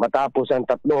 matapos ang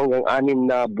 3 hanggang 6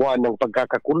 na buwan ng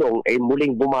pagkakakulong, ay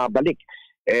muling bumabalik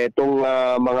itong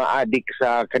mga adik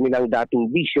sa kanilang dating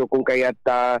bisyo, kung kaya't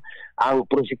ang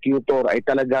prosecutor ay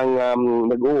talagang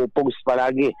nag-uupos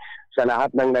palagi sa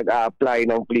lahat ng nag-a-apply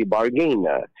ng plea bargain.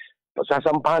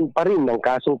 Sasampahan pa rin ng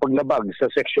kasong paglabag sa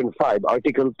Section 5,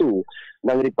 Article 2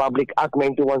 ng Republic Act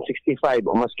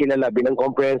 9165 o mas kilala bilang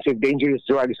Comprehensive Dangerous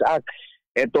Drugs Act,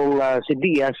 itong si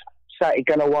Diaz sa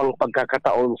ikalawang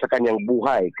pagkakataon sa kanyang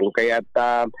buhay. Kung kaya't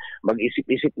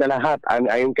mag-isip-isip na lahat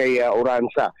ayon kay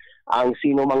Oranza ang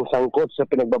sino mang sangkot sa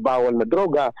pinagbabawal na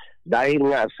droga, dahil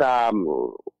nga sa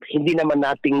hindi naman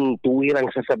nating tuwirang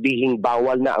sasabihing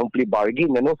bawal na ang plea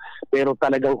bargain, pero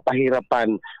talagang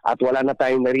pahirapan at wala na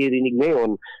tayong naririnig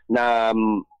ngayon na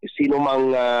sino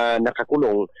mang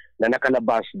nakakulong na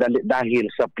nakalabas dahil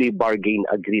sa plea bargain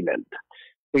agreement.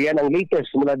 So yan ang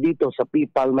latest mula dito sa P.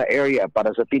 Palma area.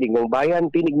 Para sa Tinig ng Bayan,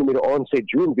 Tinig numero 11,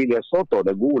 June Villasoto,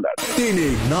 nag-uulat.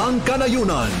 Tinig ng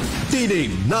Kanayunan,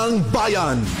 Tinig ng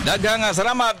Bayan. Daghang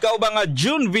salamat kaubang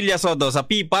June Villasoto sa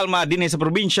P. Palma din sa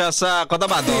probinsya sa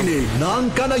Cotabato. Tinig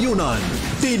ng Kanayunan,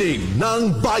 Tinig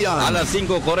ng Bayan. Alas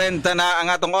 5:40 na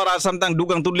ang atong oras, samtang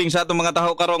dugang tudling sa atong mga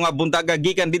taho karong buntag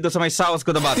gikan dito sa may South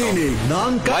Cotabato. Tinig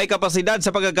ng may kapasidad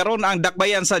sa pagkakaroon ang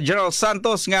dakbayan sa General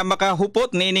Santos nga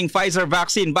makahupot niining Pfizer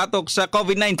vaccine batok sa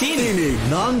COVID-19. Tinig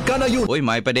ng Kanayunan. Uy,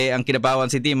 may pade ang Kinabawan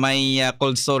City, may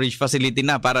cold storage facility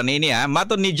na para nini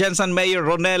Maton ni Jensen Mayor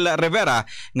Ronel Rivera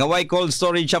nga way cold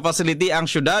storage facility ang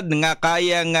syudad nga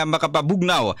kayang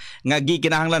makapabugnaw nga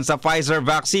gikinahanglan sa Pfizer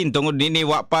vaccine. Tungod nini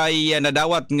wa pay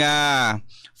nadawat nga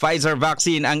Pfizer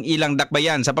vaccine ang ilang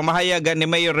dakbayan. Sa pamahayag ni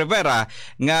Mayor Rivera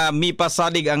nga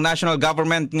mipasalig ang national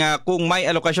government nga kung may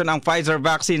alokasyon ang Pfizer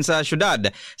vaccine sa syudad,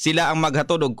 sila ang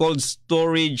maghatod og cold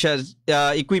storage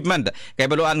equipment. Kay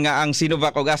baluan nga ang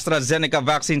Sinovac ug AstraZeneca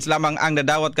vaccines lamang ang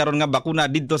nadawat karon nga bakuna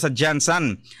didto sa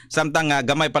Janssen. Samtang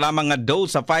gamay pa lamang nga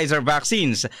dose sa Pfizer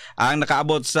vaccines ang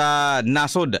nakaabot sa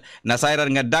nasod.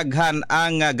 Nasayran nga daghan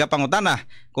ang gapangutana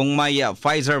kung may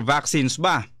Pfizer vaccines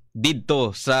ba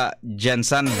dito sa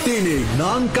Janssen. Tinig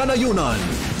ng Kanayunan,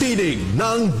 Tinig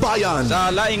ng Bayan.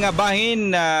 Sa laing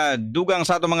bahin, dugang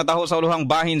sa atong mga taho sa uluhang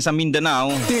bahin sa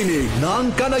Mindanao. Tinig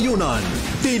ng Kanayunan,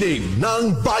 Tinig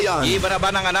ng Bayan.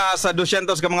 Ibanabanang ana sa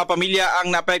 200 ka mga pamilya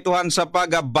ang naapektuhan sa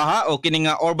pagbaha o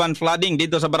kining urban flooding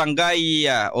dito sa barangay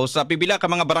o sa pipila ka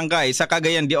mga barangay sa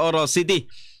Cagayan de Oro City.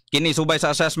 Kini subay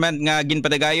sa assessment nga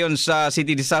ginpatigayon sa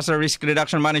City Disaster Risk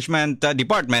Reduction Management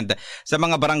Department sa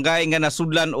mga barangay nga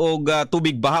nasudlan og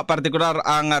tubig baha, partikular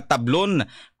ang Tablon,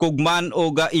 Kugman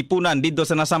ug Ipunan dito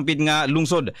sa nasampid nga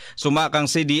lungsod.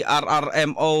 Sumakang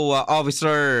CDRRMO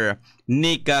officer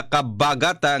Nick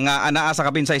Kabagat nga anaa sa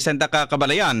kapin sa 60 ka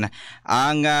kabalayan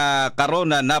ang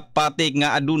karon na patik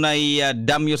nga adunay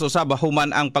damyos usab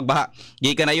human ang pagbaha.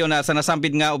 Gikan ayon sa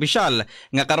nasampid nga opisyal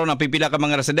nga karon ang pipila ka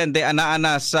mga residente anaa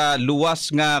na sa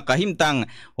luwas nga kahimtang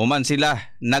human sila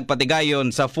nagpatigayon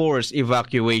sa forced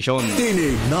evacuation.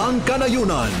 Tinig ng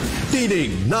Kanayunan, Tinig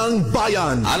ng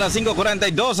Bayan. Alas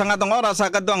 5:42 ang atong oras sa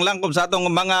kadtong langkob sa atong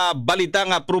mga balita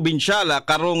nga probinsyal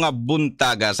karong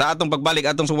buntaga. Sa atong pagbalik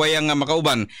atong suwayang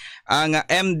makauban ang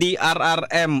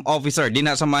MDRRM officer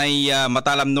dinha sa may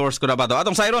Matalam North Cotabato.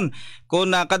 Atong sayron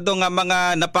kung kadtong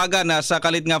mga napaga na sa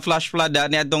kalit nga flash flood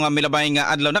ni atong milabay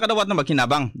nga adlaw nakadawat na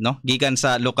maghinabang gikan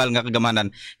sa lokal nga kagamanan.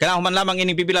 Kana human lamang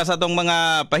ining pipila sa atong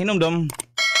mga pahinumdom.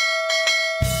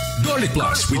 Garlic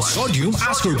Plus with sodium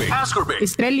ascorbate.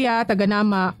 Estrella,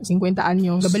 taganama, 50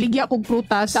 anyos. Gabaligya kog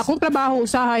prutas. Sa akong trabaho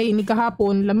usahay ni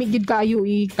kahapon, lamig gid kaayo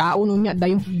kaon unya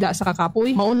dayon da sa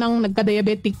kakapoy. Maunang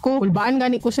nagka-diabetic ko. Ulbaan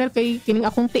gani ko sir kay kining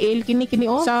akong tiil kini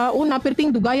Sa una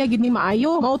perting dugaya gid ni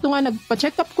maayo. Mao to nga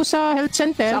nagpa-check up ko sa health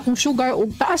center. Sa akong sugar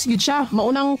ug taas gid siya.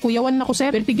 Maunang kuyawan na ko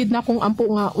sir. Perti gid na akong ampo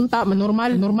nga unta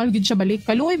manormal. Normal gid siya balik.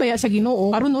 Kaluoy baya sa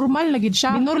Ginoo. Karon normal na gid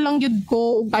siya. Minor lang gid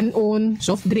ko og kanon,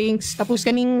 soft drinks, tapos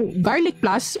kaning Garlic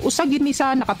Plus, usag gid ni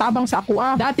sa nakatabang sa ako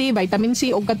Dati vitamin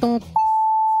C og katong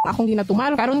akong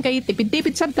ginatumar. Karon kay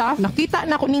tipid-tipid sad ta, nakita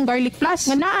na ko ning Garlic Plus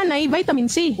nga naa nay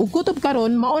vitamin C. Ug kutob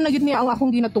karon mao na gid ni ang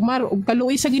akong ginatumar og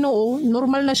kaluoy sa Ginoo,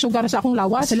 normal na sugar sa akong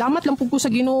lawas. Salamat lang pug ko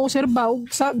sa Ginoo sir Bao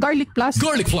sa Garlic Plus.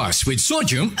 Garlic Plus with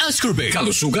sodium ascorbate.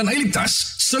 Kalusugan ay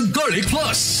ligtas sa Garlic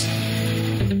Plus.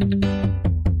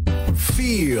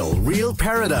 Feel real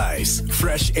paradise,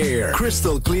 fresh air,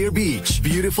 crystal clear beach,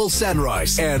 beautiful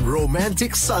sunrise, and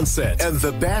romantic sunset, and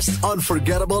the best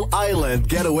unforgettable island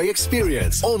getaway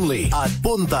experience only at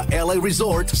Punta LA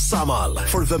Resort, Samal.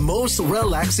 For the most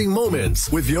relaxing moments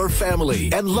with your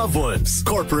family and loved ones,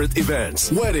 corporate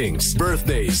events, weddings,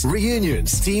 birthdays,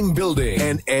 reunions, team building,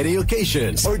 and any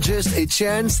occasions, or just a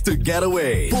chance to get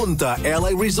away. Punta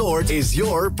LA Resort is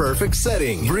your perfect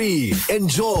setting. Breathe,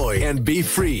 enjoy, and be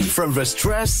free from the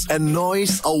stress stress and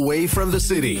noise away from the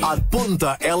city at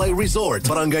Punta LA Resort,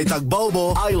 Barangay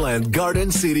Tagbaobo Island,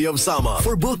 Garden City of Sama.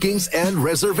 For bookings and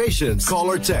reservations,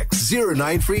 call or text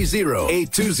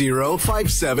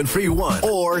 0930-820-5731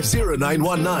 or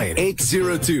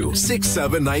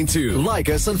 0919-802-6792. Like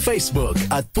us on Facebook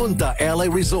at Punta LA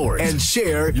Resort and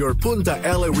share your Punta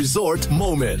LA Resort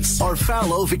moments or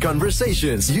follow the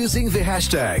conversations using the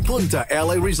hashtag Punta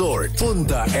LA Resort.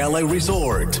 Punta LA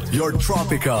Resort, your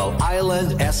tropical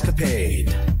island escapade.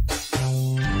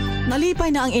 Nalipay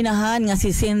na ang inahan nga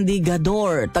si Cindy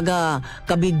Gador, taga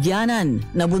Kabidyanan,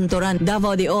 Nabunturan,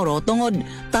 Davao de Oro, tungod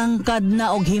tangkad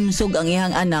na og himsog ang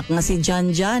iyang anak nga si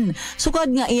Janjan.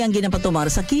 Sukad nga iyang ginapatumar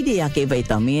sa Kidiyaki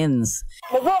vitamins.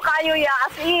 Mugo kayo ya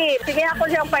asi. Sige ako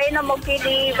siyang painom og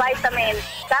kini vitamin.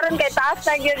 Karon kay taas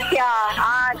na gyud siya.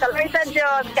 Kalorisan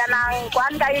jud kanang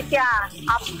kuan kayo siya.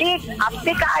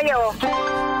 Aptik kayo.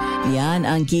 Yan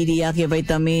ang Kidiyaki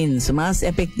vitamins, mas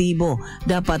epektibo.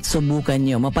 Dapat subukan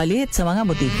nyo mapalit sa mga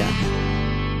butika.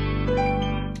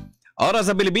 Oras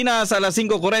sa Pilipinas, alas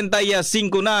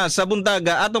 5:45 na sa buntag.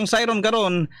 Atong sayron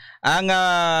karon ang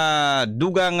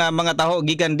dugang mga taho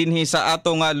gikan dinhi sa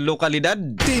atong lokalidad.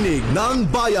 Tinig ng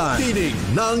Bayan. Tinig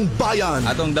ng Bayan.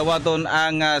 Atong dawaton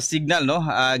ang signal no,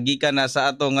 gikan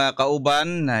sa atong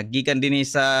kauban, gikan dinhi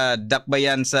sa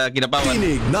Dakbayan sa Kidapawan.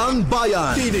 Tinig ng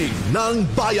Bayan. Tinig ng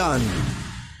Bayan.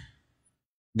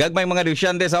 Gagmay mga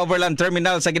negosyante sa Overland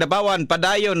Terminal sa Kidapawan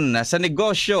padayon sa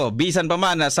negosyo bisan pa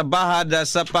man sa bahad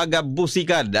sa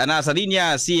pagbusikad. Ana sa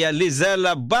linya si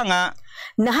Lizelle Banga.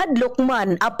 Nahadlok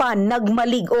man apan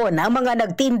nagmalig-on ang mga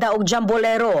nagtinda og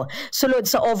jambolero sulod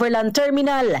sa Overland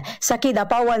Terminal sa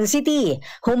Kidapawan City.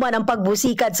 Human ang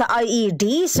pagbusikad sa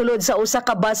IED sulod sa usa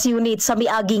ka bus unit sa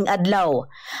miaging adlaw.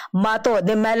 Matod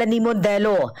ni Melanie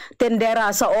Mondelo, tendera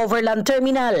sa Overland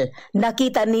Terminal,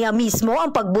 nakita niya mismo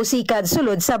ang pagbusikad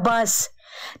sulod sa bus.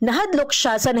 Nahadlok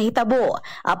siya sa nahitabo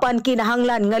apan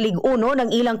kinahanglan nga lig-uno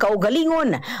ng ilang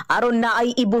kaugalingon aron na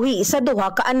ay ibuhi sa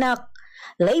duha ka anak.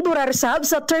 Laborer sab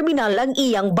sa terminal ang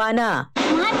iyang bana.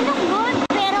 Mahadlok good,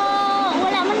 pero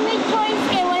wala man may choice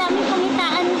kay wala may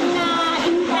pangitaan na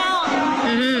income.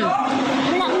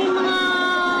 Wala may mga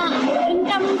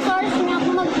income source nga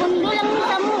kung magpundo lang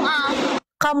sa mua.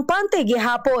 Kampante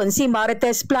gihapon si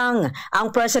Marites Plang,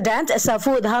 ang president sa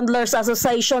Food Handlers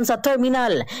Association sa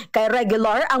terminal, kay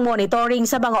regular ang monitoring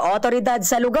sa mga otoridad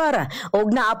sa lugar ug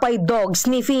naapay dog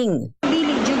sniffing.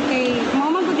 Dili jud kay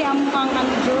mo man gud ang mukhang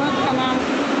jud kanang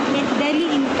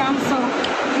daily income, so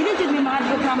dili jud mi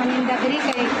mahadlok naman ninda diri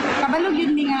kay kabalog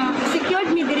jud mi nga secured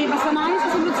mi diri basta naay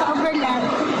sa sulod sa Overland,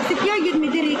 secure jud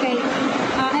mi diri kay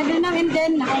every now and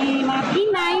then ay mga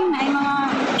P9, ay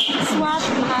mga SWAT,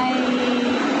 ay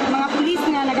mga pulis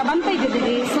nga nagabantay jud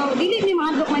diri, so dili mi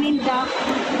mahadlok maninda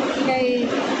kay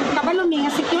kabalog mi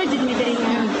nga secure jud mi diri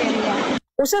nga area.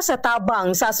 Usa sa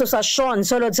tabang sa asosasyon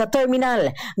sulod sa terminal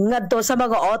ngadto sa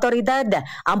mga otoridad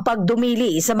ang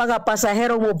pagdumili sa mga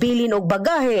pasahero mobilin og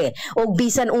bagahe og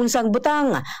bisan unsang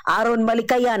butang aron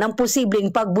malikayan ang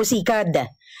posibleng pagbusikad.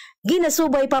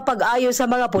 Ginasubay pa pag-ayo sa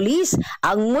mga pulis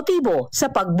ang motibo sa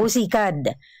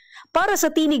pagbusikad. Para sa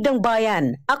Tinig ng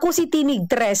Bayan, ako si Tinig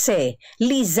 13,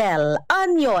 Lizelle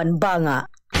Anyon Banga.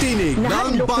 Tinig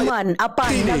ng Bayan.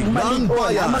 Apan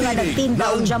nagmalig-on ang mga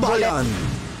nagtinda og jambolero.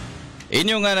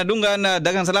 Inyong nadunggan,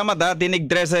 daghang salamat Tinig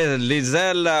 13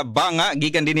 Lizelle Banga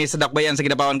gikan dinhi sa Dakbayan sa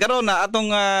Kidapawan. Karon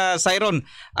atong sayron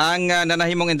ang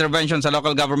nanahimong intervention sa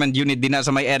local government unit dinha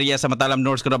sa may area sa Matalam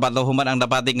North Cotabato human ang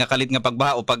dapatig nga kalit nga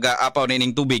pagbaha o pag-apaw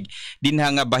nining tubig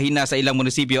dinha nga bahina sa ilang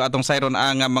munisipyo. Atong sayron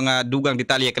ang mga dugang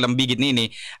detalye kalambigit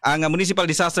nini ang Municipal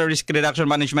Disaster Risk Reduction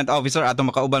Management Officer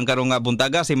atong makauban karong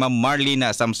buntaga si Ma'am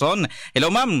Marlene Samson.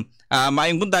 Hello ma'am.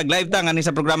 Maayong buntag, live tang ani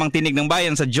sa programang Tinig ng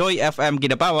Bayan sa Joyfm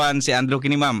Kidapawan, si Andrew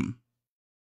kini ma'am.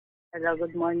 Hello,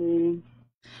 good morning.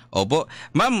 Opo.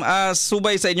 Ma'am,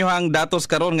 subay sa inyo ang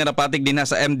datos karon nga napatig din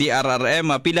sa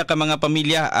MDRRM, pila ka mga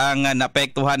pamilya ang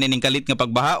naapektuhan ning kalit nga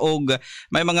pagbaha og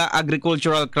may mga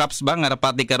agricultural crops ba nga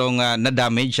napatig karong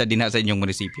na-damage sa dinha sa inyong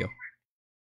munisipyo?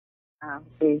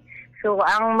 Okay. So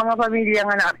ang mga pamilya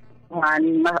nga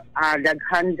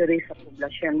daghan diri sa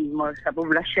poblasyon, more sa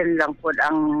poblasyon lang po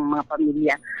ang mga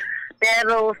pamilya.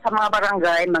 Pero sa mga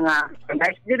barangay,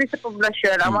 diri sa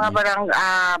poblasyon, ang mga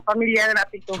pamilya na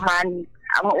napituhan,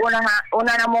 ang una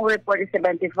na mong report is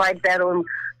 75, pero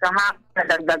kahapon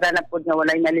nadagdagan na po na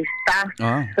walay na lista.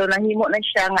 So nahimo na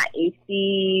siya nga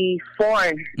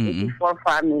 84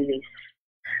 families.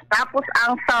 Tapos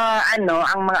ang sa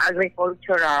ang mga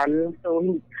agricultural, so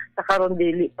sa karon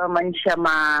dili pa man siya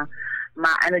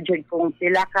jud kung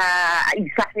pila ka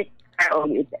exact o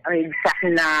exact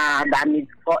na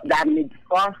damage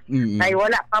cost. Ay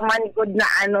wala pa man gud na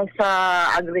sa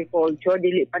agriculture,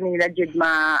 dili pa nila jud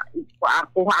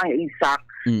kuha ang exact.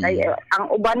 Ay ang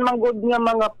uban man gud nga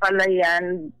mga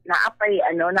palayan naapay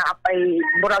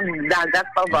murag dagat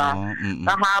pa ba.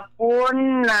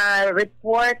 Kahapon na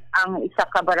report ang isa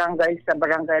ka barangay sa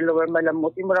barangay Lower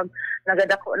Malamuti, murag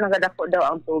nagadako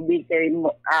daw ang tubig kay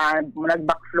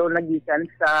nag-backflow na gikan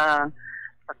sa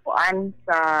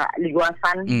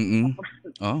ligwasan.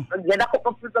 Nagadako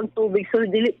pa po ang tubig, so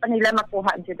dili pa nila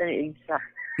makuha dyan ang exact.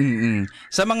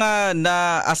 Sa mga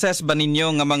na-assess ba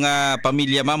ninyo nga mga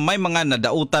pamilya, ma'am, may mga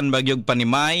nadautan ba gyud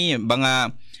panimay,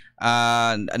 mga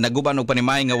naguban og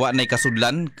panimay nga wa nay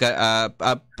kasudlan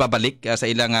pabalik sa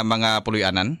ilang mga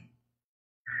puloy-anan?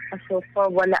 So far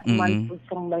wala man po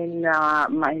siyang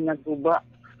may naguba.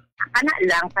 Ana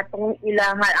lang katong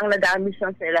ilahan ang nadami sa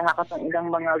ilaha katong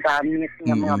ilang mga gamit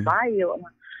nga mga bayo,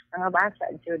 mga basa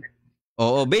jud.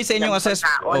 Oo, based sa inyong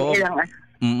assessment.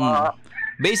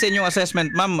 Based sa inyong assessment,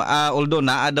 ma'am, although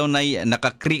naa daw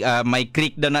may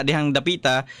creek daw na dihang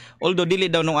dapita, although dili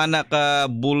daw nung anak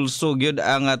bulso gyud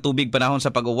ang tubig panahon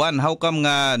sa pag-uwan, how come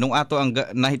nga nung ato ang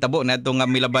nahitabo na nga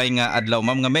milabay nga adlaw,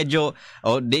 ma'am, nga medyo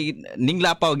ning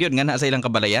lapaw gyud nga na sa ilang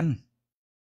kabalayan?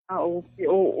 Okay.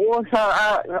 Oo,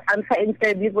 sa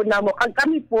interview po namo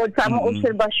kami po sa among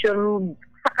obserbasyon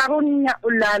sa karon nga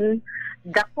ulan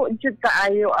dako jud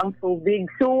kaayo ang tubig.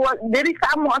 So diri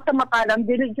sa among asa matalam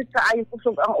dili jud kaayo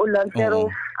kusog ang ulan,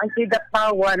 pero ang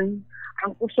kidapawan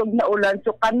ang kusog na ulan.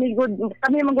 So kami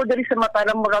man diri sa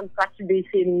matalam murag catch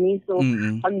basin ni. So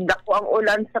pag dako ang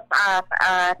ulan sa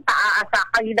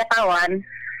sa kidapawan,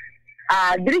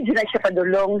 diri na siya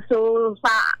padulong. So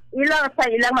sa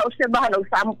ilang maobserbahan o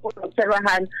sa among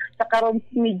obserbahan sa karon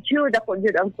medyo dako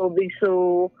jud ang tubig.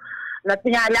 So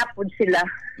natingala po sila.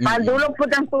 Padulong po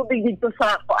ang tubig dito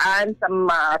sa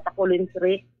Takulin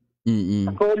Creek.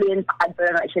 Takulin, pakadto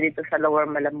na siya dito sa Lower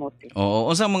Malamuti. Oo.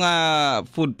 Unsang mga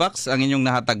food packs ang inyong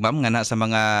nahatag, ma'am, nga na sa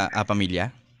mga pamilya?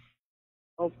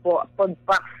 Opo, food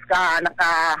packs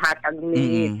nakahatag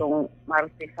ni itong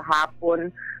Martes sa hapon.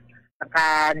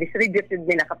 Naka-distributed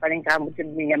din, nakapaningkamot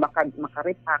din niya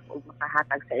makaripak o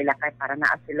makahatag sa ilakay para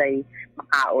naa sila'y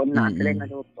makaon, naa sila'y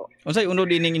maluto. Unsay unod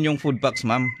din inyong food packs,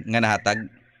 ma'am, nga nahatag?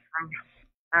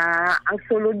 Ang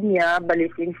sulod niya,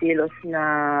 20 kilos na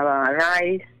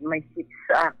rice, may 6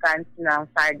 cans na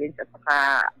sardines at saka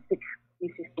 6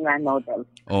 pieces na noodles.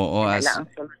 Oo, ang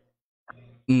sulod.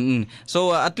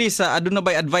 So at least aduna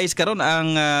bay advice karon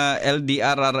ang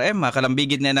LDRRM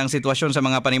kalambigit na ng sitwasyon sa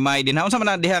mga panimay din. Unsa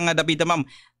man diha nga dapita, ma'am,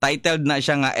 titled na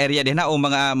siya nga area din o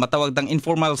mga matawag tang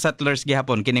informal settlers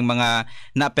gihapon kining mga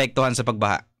naapektuhan sa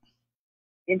pagbaha?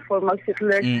 Informal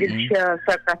settlers din siya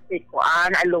sa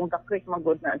Kasikuan, along the creek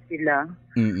magod na sila.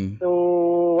 So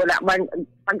wala man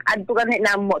pag-adto gani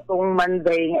namo tong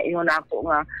Monday nga ingon ako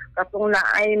nga katong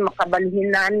naay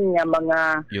makabalhinan nga mga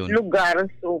lugar,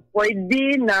 so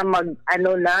pwede na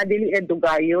dili na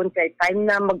dugayon kay time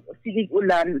na magsigig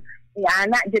ulan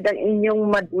ana jud ang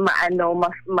inyong mas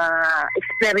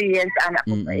ma-experience anak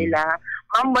ko sa ila.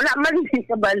 Wala man din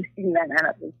kabalhinan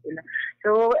anak ko sila.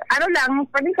 So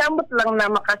panikamot lang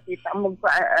na makakita mo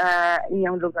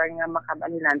inyong lugar nga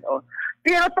makabalhinan o.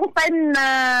 Pero tong time na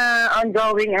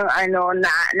ongoing ang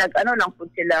lang po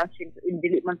sila,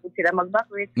 dili man po sila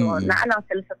mag-evacuate. So naalang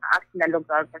sila sa taas na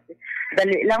lugar kasi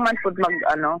dali lang man po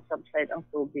subside ang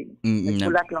tubig.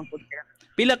 Nagkulat lang po sila.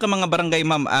 Pila ka mga barangay,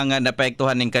 ma'am, ang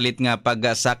naapektuhan ning kalit nga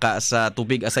pagsaka sa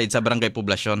tubig aside sa barangay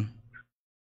poblasyon?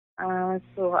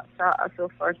 So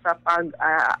far sa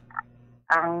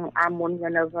ang amon nga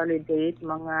na-validate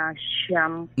mga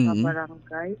siyam na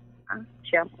barangay.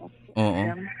 Siyam. Oo.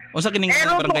 Unsa kining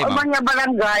barangay, ma'am? Pero mga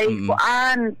barangay,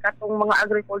 katong mga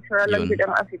agricultural lang jud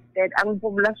ang affected. Ang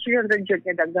poblasyon ra jud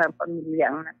nga daghang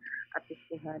pamilya ang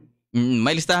apektuhan.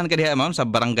 May listahan ka diha, ma'am, sa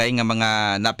barangay nga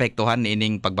mga naapektuhan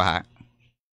ining pagbaha?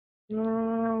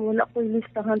 Wala ko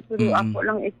listahan, pero ako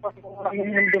lang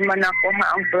duman ako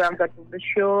ang barangay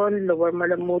poblasyon, Lower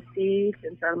Malamuti,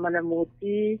 Central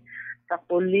Malamuti,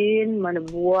 Takulin,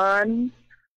 Manabuan,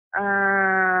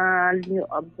 New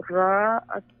Abra,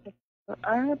 at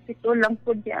pito lang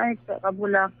po di ay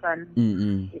Kabulakan.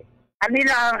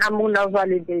 Kanila ang among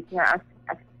na-validate nga as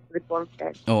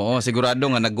reported. Oo, sigurado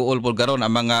nga nag-uol po garon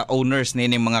ang mga owners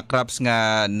nining mga crops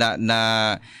nga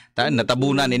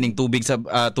natabunan ining tubig sa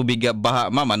tubig baha,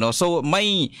 ma'am, ano? So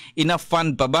may enough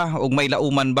fund pa ba o may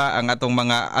lauman ba ang atong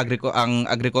mga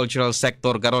agricultural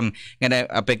sector karon nga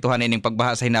naapektuhan ining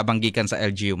pagbaha sa hinabanggikan sa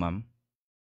LGU, ma'am?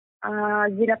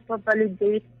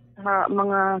 Ginapa-validate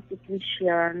mga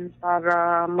technician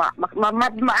para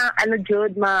mabalaan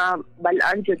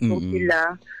jud kung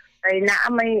sila ay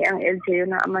naamay ang LGU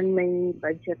naaman may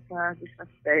budget sa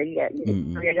disaster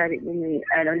kaya gari ni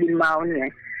limaw ni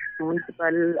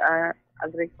municipal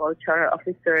agriculture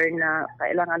officer na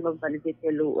kailangan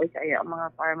mag-validate luoy kaya ang mga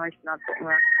farmers nato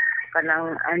nga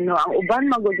kanang ang uban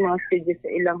magud mga stages sa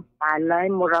ilang palay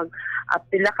murag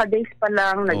pila ka days pa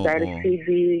lang nag-direct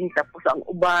feeding tapos ang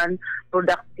uban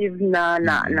productive na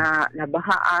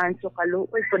bahaan so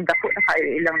kaluoy pud dako na kayo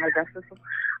ilang nagastos so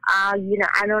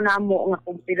ginaano namo nga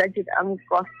kung pila jud ang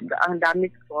cost ang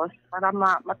damage cost para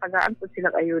matagaan pud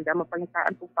silang ayuda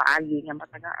mapangitaan pud paagi nga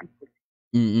matagaan pud.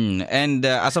 And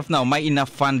as of now, may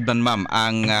enough fund man ma'am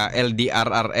ang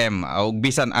LDRRM o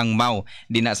bisan ang MAU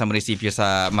dina sa munisipyo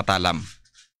sa Matalam.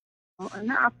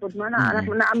 Naapod man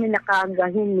naamin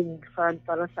nakagahinig fund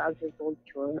para sa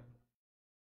agriculture.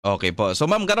 Okay po. So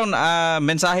ma'am karon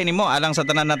mensahe nimo alang sa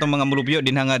tanan natong mga mulupyo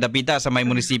dinha nga dapita sa may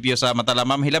munisipyo sa Matalam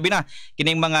ma'am hilabi na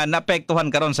kining mga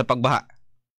naapektuhan karon sa pagbaha.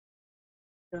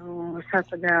 So sa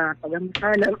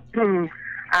taga-Matalam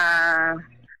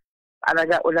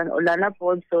alaga ulan-ulan na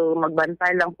po so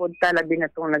magbantay lang po labi na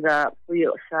itong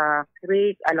nagapuyo sa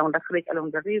creek, along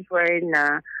the river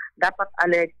na dapat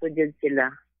alert po dyan sila.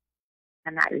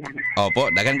 Lang. Opo,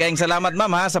 daghang kayong salamat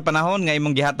ma'am sa panahon nga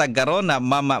imong gihatag karon na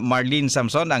Ma'am Marlene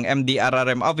Samson ang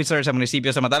MDRRM officer sa munisipyo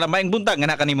sa Matalam. Maayong buntag nga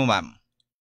na kanimo ma'am.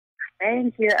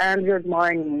 Thank you and good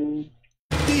morning.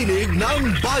 Tinig ng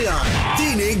Bayan.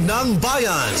 Tinig ng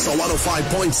Bayan sa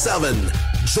 105.7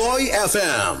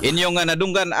 Joyfm. Inyong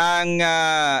nadunggan ang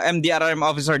MDRRM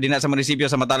officer din sa munisipyo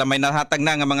sa Matalam may nahatag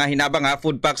na nga mga hinabang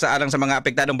food pack sa alang sa mga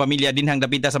apektadong pamilya dinhang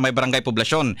dapita sa may barangay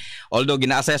poblasyon. Although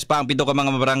gina-assess pa ang 7 ka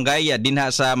mga barangay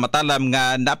dinha sa Matalam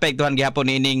nga naapektuhan gihapon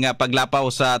niining paglapaw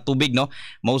sa tubig no.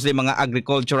 Mostly mga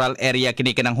agricultural area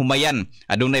kini kanang humayan.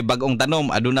 Adunay bag-ong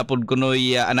tanom, aduna pud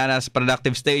kunoy ananas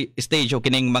productive stage o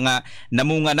kining mga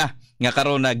namunga na nga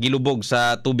karon na gilubog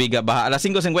sa tubig baha. Alas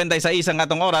 5:56 ang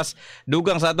atong oras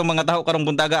dugang sa atong mga taho karong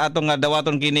buntaga atong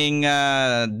dawaton kining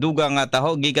dugang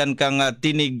taho gikan kang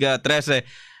Tinig 13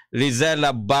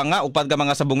 Rizela Banga upad ka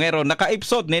mga sabungero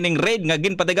nakaipsot nining raid nga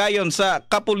ginpatigayon sa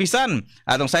kapulisan.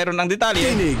 Atong sayron ang detalye.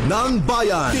 Tinig ng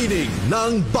Bayan. Tinig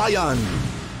ng Bayan.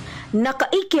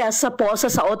 Nakaikya sa posa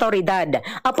sa otoridad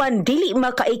apan dili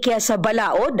makaikya sa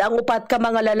balaod ang upat ka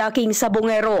mga lalaking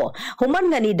sabungero human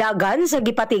nga nidagan sa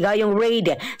gipatigayong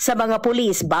raid sa mga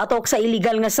pulis batok sa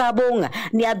illegal nga sabong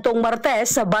niadtong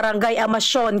Martes sa Barangay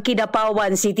Amasyon,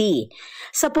 Kidapawan City.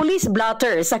 Sa police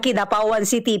blotter sa Kidapawan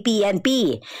City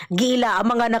PNP, gila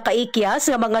ang mga nakaikya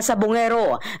sa mga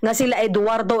sabungero nga sila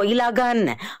Eduardo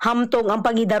Ilagan, hamtong ang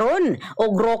pangidaron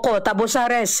o Rocco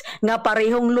Tabosares nga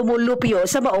parehong lumulupyo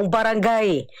sa maong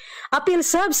barangay. Apil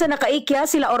sab sa nakaikya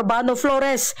sila Urbano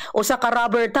Flores o sa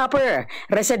rubber topper,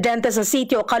 residente sa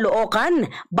sitio Caloocan,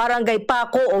 Barangay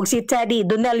Paco o si Teddy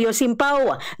Donelio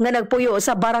Simpao nga nagpuyo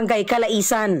sa Barangay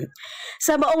Kalaisan.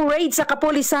 Sa maong raid sa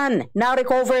kapulisan,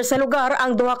 na-recover sa lugar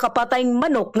ang 2 ka patayng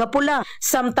manok nga pula,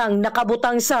 samtang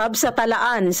nakabutang sab sa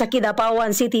talaan sa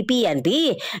Kidapawan City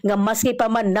PNP nga maski pa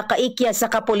man nakaikya sa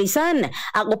kapulisan,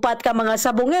 ang upat ka mga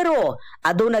sabungero,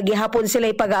 aduna gihapon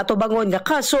sila'y pag-atubangon nga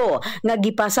kaso nga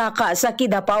gipasaka sa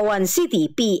Kidapawan City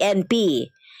PNP.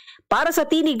 Para sa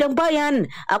Tinig ng Bayan,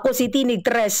 ako si Tinig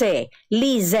 13,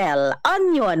 Lizel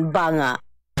Anyon Banga.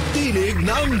 Tinig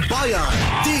ng Bayan.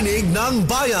 Tinig ng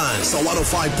Bayan sa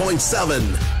 105.7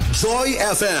 Joy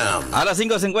FM. Alas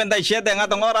 5:57 ang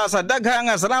atong oras.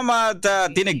 Daghang salamat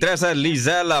Tinig 13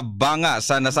 Lizel Banga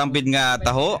sa nasampid nga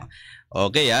taho.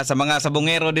 Okay sa mga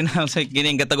sabungero din sa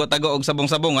kining katago-tago og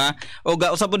sabong-sabong o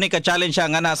usab ni ka challenge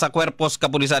nga nasa kwerpos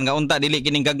kapulisan nga unta dili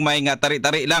kining gagmay nga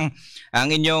tari-tari lang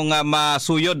ang inyong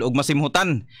masuyod og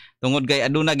masimhutan tungod kay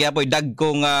aduna gyapoy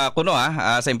dagkong kuno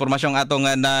sa impormasyong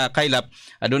atong nakailap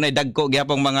adunay dagko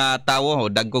gyapong mga tawo o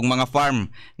dagkong mga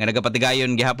farm nga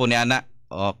nagapatigayon gihapon ni ana.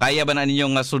 O kaya ba na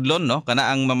ninyong sudlon no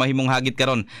kana ang mamahimong hagit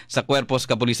karon sa kwerpos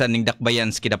kapulisan ning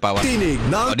Dakbayan sa Kidapawan.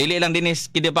 O dili lang dinis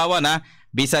Kidapawan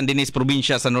bisan dinis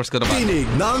probinsya sa North Cotabato. Tinig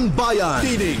ng Bayan.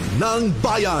 Tinig ng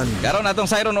Bayan. Karon atong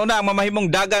sayron una ang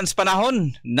mamahimong dagan sa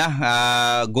panahon na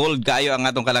gold kaayo ang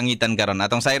atong kalangitan karon.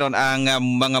 Atong sayron ang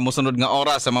mga mosunod nga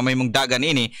oras sa mamahimong dagan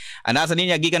ini. Anasa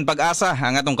ninya gikan pag-asa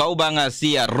ang atong kaubang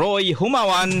si Roy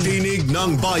Humawan. Tinig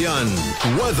ng Bayan.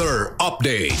 Weather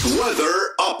update.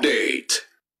 Weather update.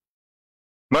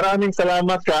 Maraming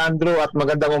salamat ka Andrew at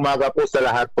magandang umaga po sa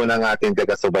lahat po ng ating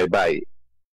taga-subaybay.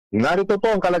 Narito po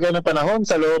ang kalagayan ng panahon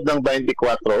sa loob ng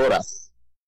 24 oras.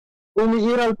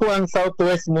 Umiiral po ang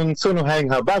southwest monsoon hanging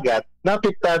habagat na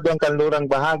apektado ang kanlurang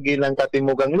bahagi ng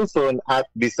Katimugang Luzon at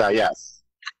Visayas.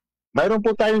 Mayroon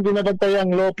po tayong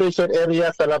binabantayang low pressure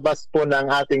area sa labas po ng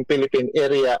ating Philippine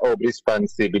Area of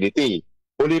Responsibility.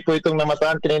 Huli po itong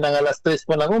namataan kaninang alas 3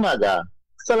 po ng umaga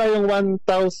sa layong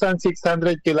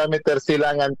 1,600 km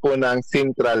silangan po ng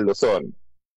Central Luzon.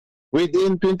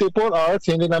 Within 24 hours,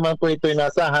 hindi naman po ito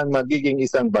inasahan magiging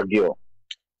isang bagyo.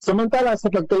 Samantala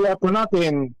sa pagtaya po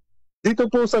natin,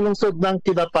 dito po sa lungsod ng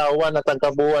Kidapawan at ang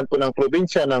kabuuan po ng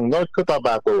probinsya ng North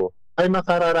Cotabato, ay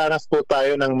makararanas po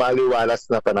tayo ng maliwalas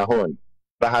na panahon.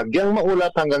 Bahagyang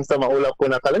maulap hanggang sa maulap po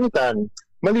na kalangitan,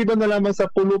 maliban na lamang sa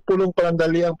pulupulong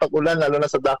palandaliang pag-ulan lalo na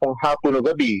sa dakong hapon o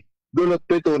gabi, dulot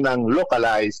po ito ng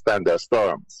localized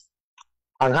thunderstorms.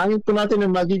 Ang hangin po natin ay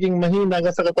magiging mahina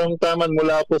hanggang sa katamtaman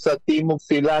mula po sa timog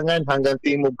silangan hanggang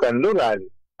timog kanluran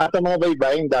at ang mga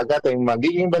baybaying dagat ay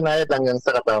magiging banayad hanggang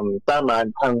sa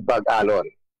katamtaman ang pag-alon.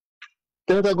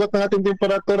 Tinatagot ng ating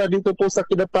temperatura dito po sa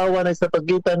Kidapawan ay sa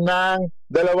pagitan ng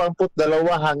 22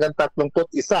 hanggang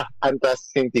 31 antas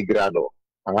sentigrado.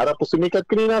 Ang araw po sumikat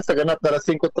kanina sa ganap na alas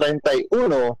 5:31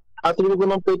 at tulog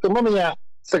naman po ito mamaya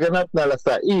sa ganap na alas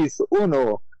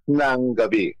 6:01 ng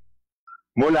gabi.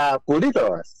 Mula po dito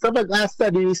sa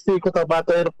Pag-asa DST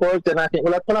Cotabato Airport ang aking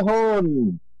ulat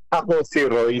panahon. Ako si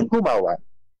Roy Humawan.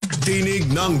 Tinig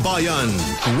ng Bayan.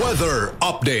 Weather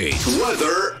Update.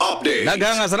 Weather Update.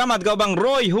 Daghang salamat ka bang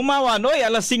Roy Humawan. Oy,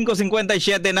 alas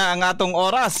 5:57 na ang atong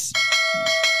oras.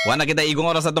 Wana kita igong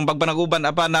oras atong pagpanaguban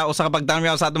apa na usa ka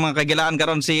pagtangyaw sa atong mga kagilaan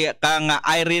karon si kang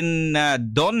Irene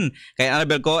Don, kay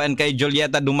Annabel ko and kay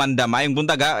Julieta Dumanda. Mayong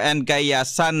buntag and kay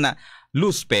San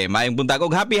Luspe, mayong buntag.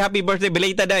 Og happy birthday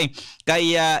belated ay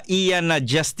kay Ian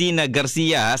Justina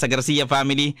Garcia sa Garcia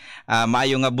family.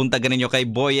 Mayong buntag ninyo kay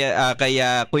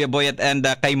Kuya Boyet and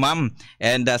kay Ma'am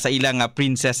and sa ilang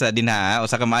princess din ha. O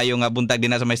sa mayong buntag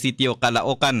din sa may sitio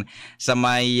Kalaokan sa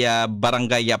may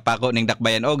barangay Pako ning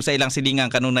Dakbayan og sa ilang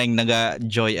silingang kanunay naga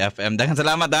Joyfm. Daghang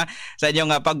salamat sa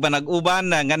inyong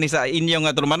pagpanag-uban ngani sa inyong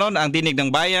turmanon ang Tinig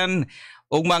ng Bayan.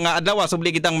 Og mga adlaw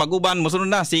subli kitang mag-uban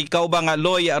mosunod na si kaubang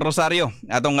Loy Rosario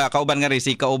atong kauban nga ri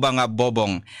si kaubang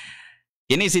Bobong.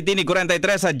 Kini si Tinig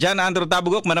 43 sa Jan Andrew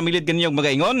Tabugok manamilit kaninyong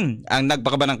magaingon ang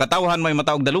nagpakabanang katawhan may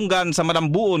mataog dalunggan sa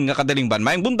malambuon nga kadalingban.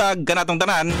 Mayong buntag kanatong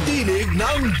tanan. Tinig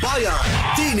ng Bayan.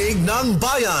 Tinig ng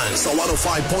Bayan sa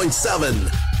 105.7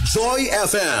 Joy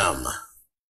FM.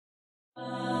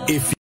 If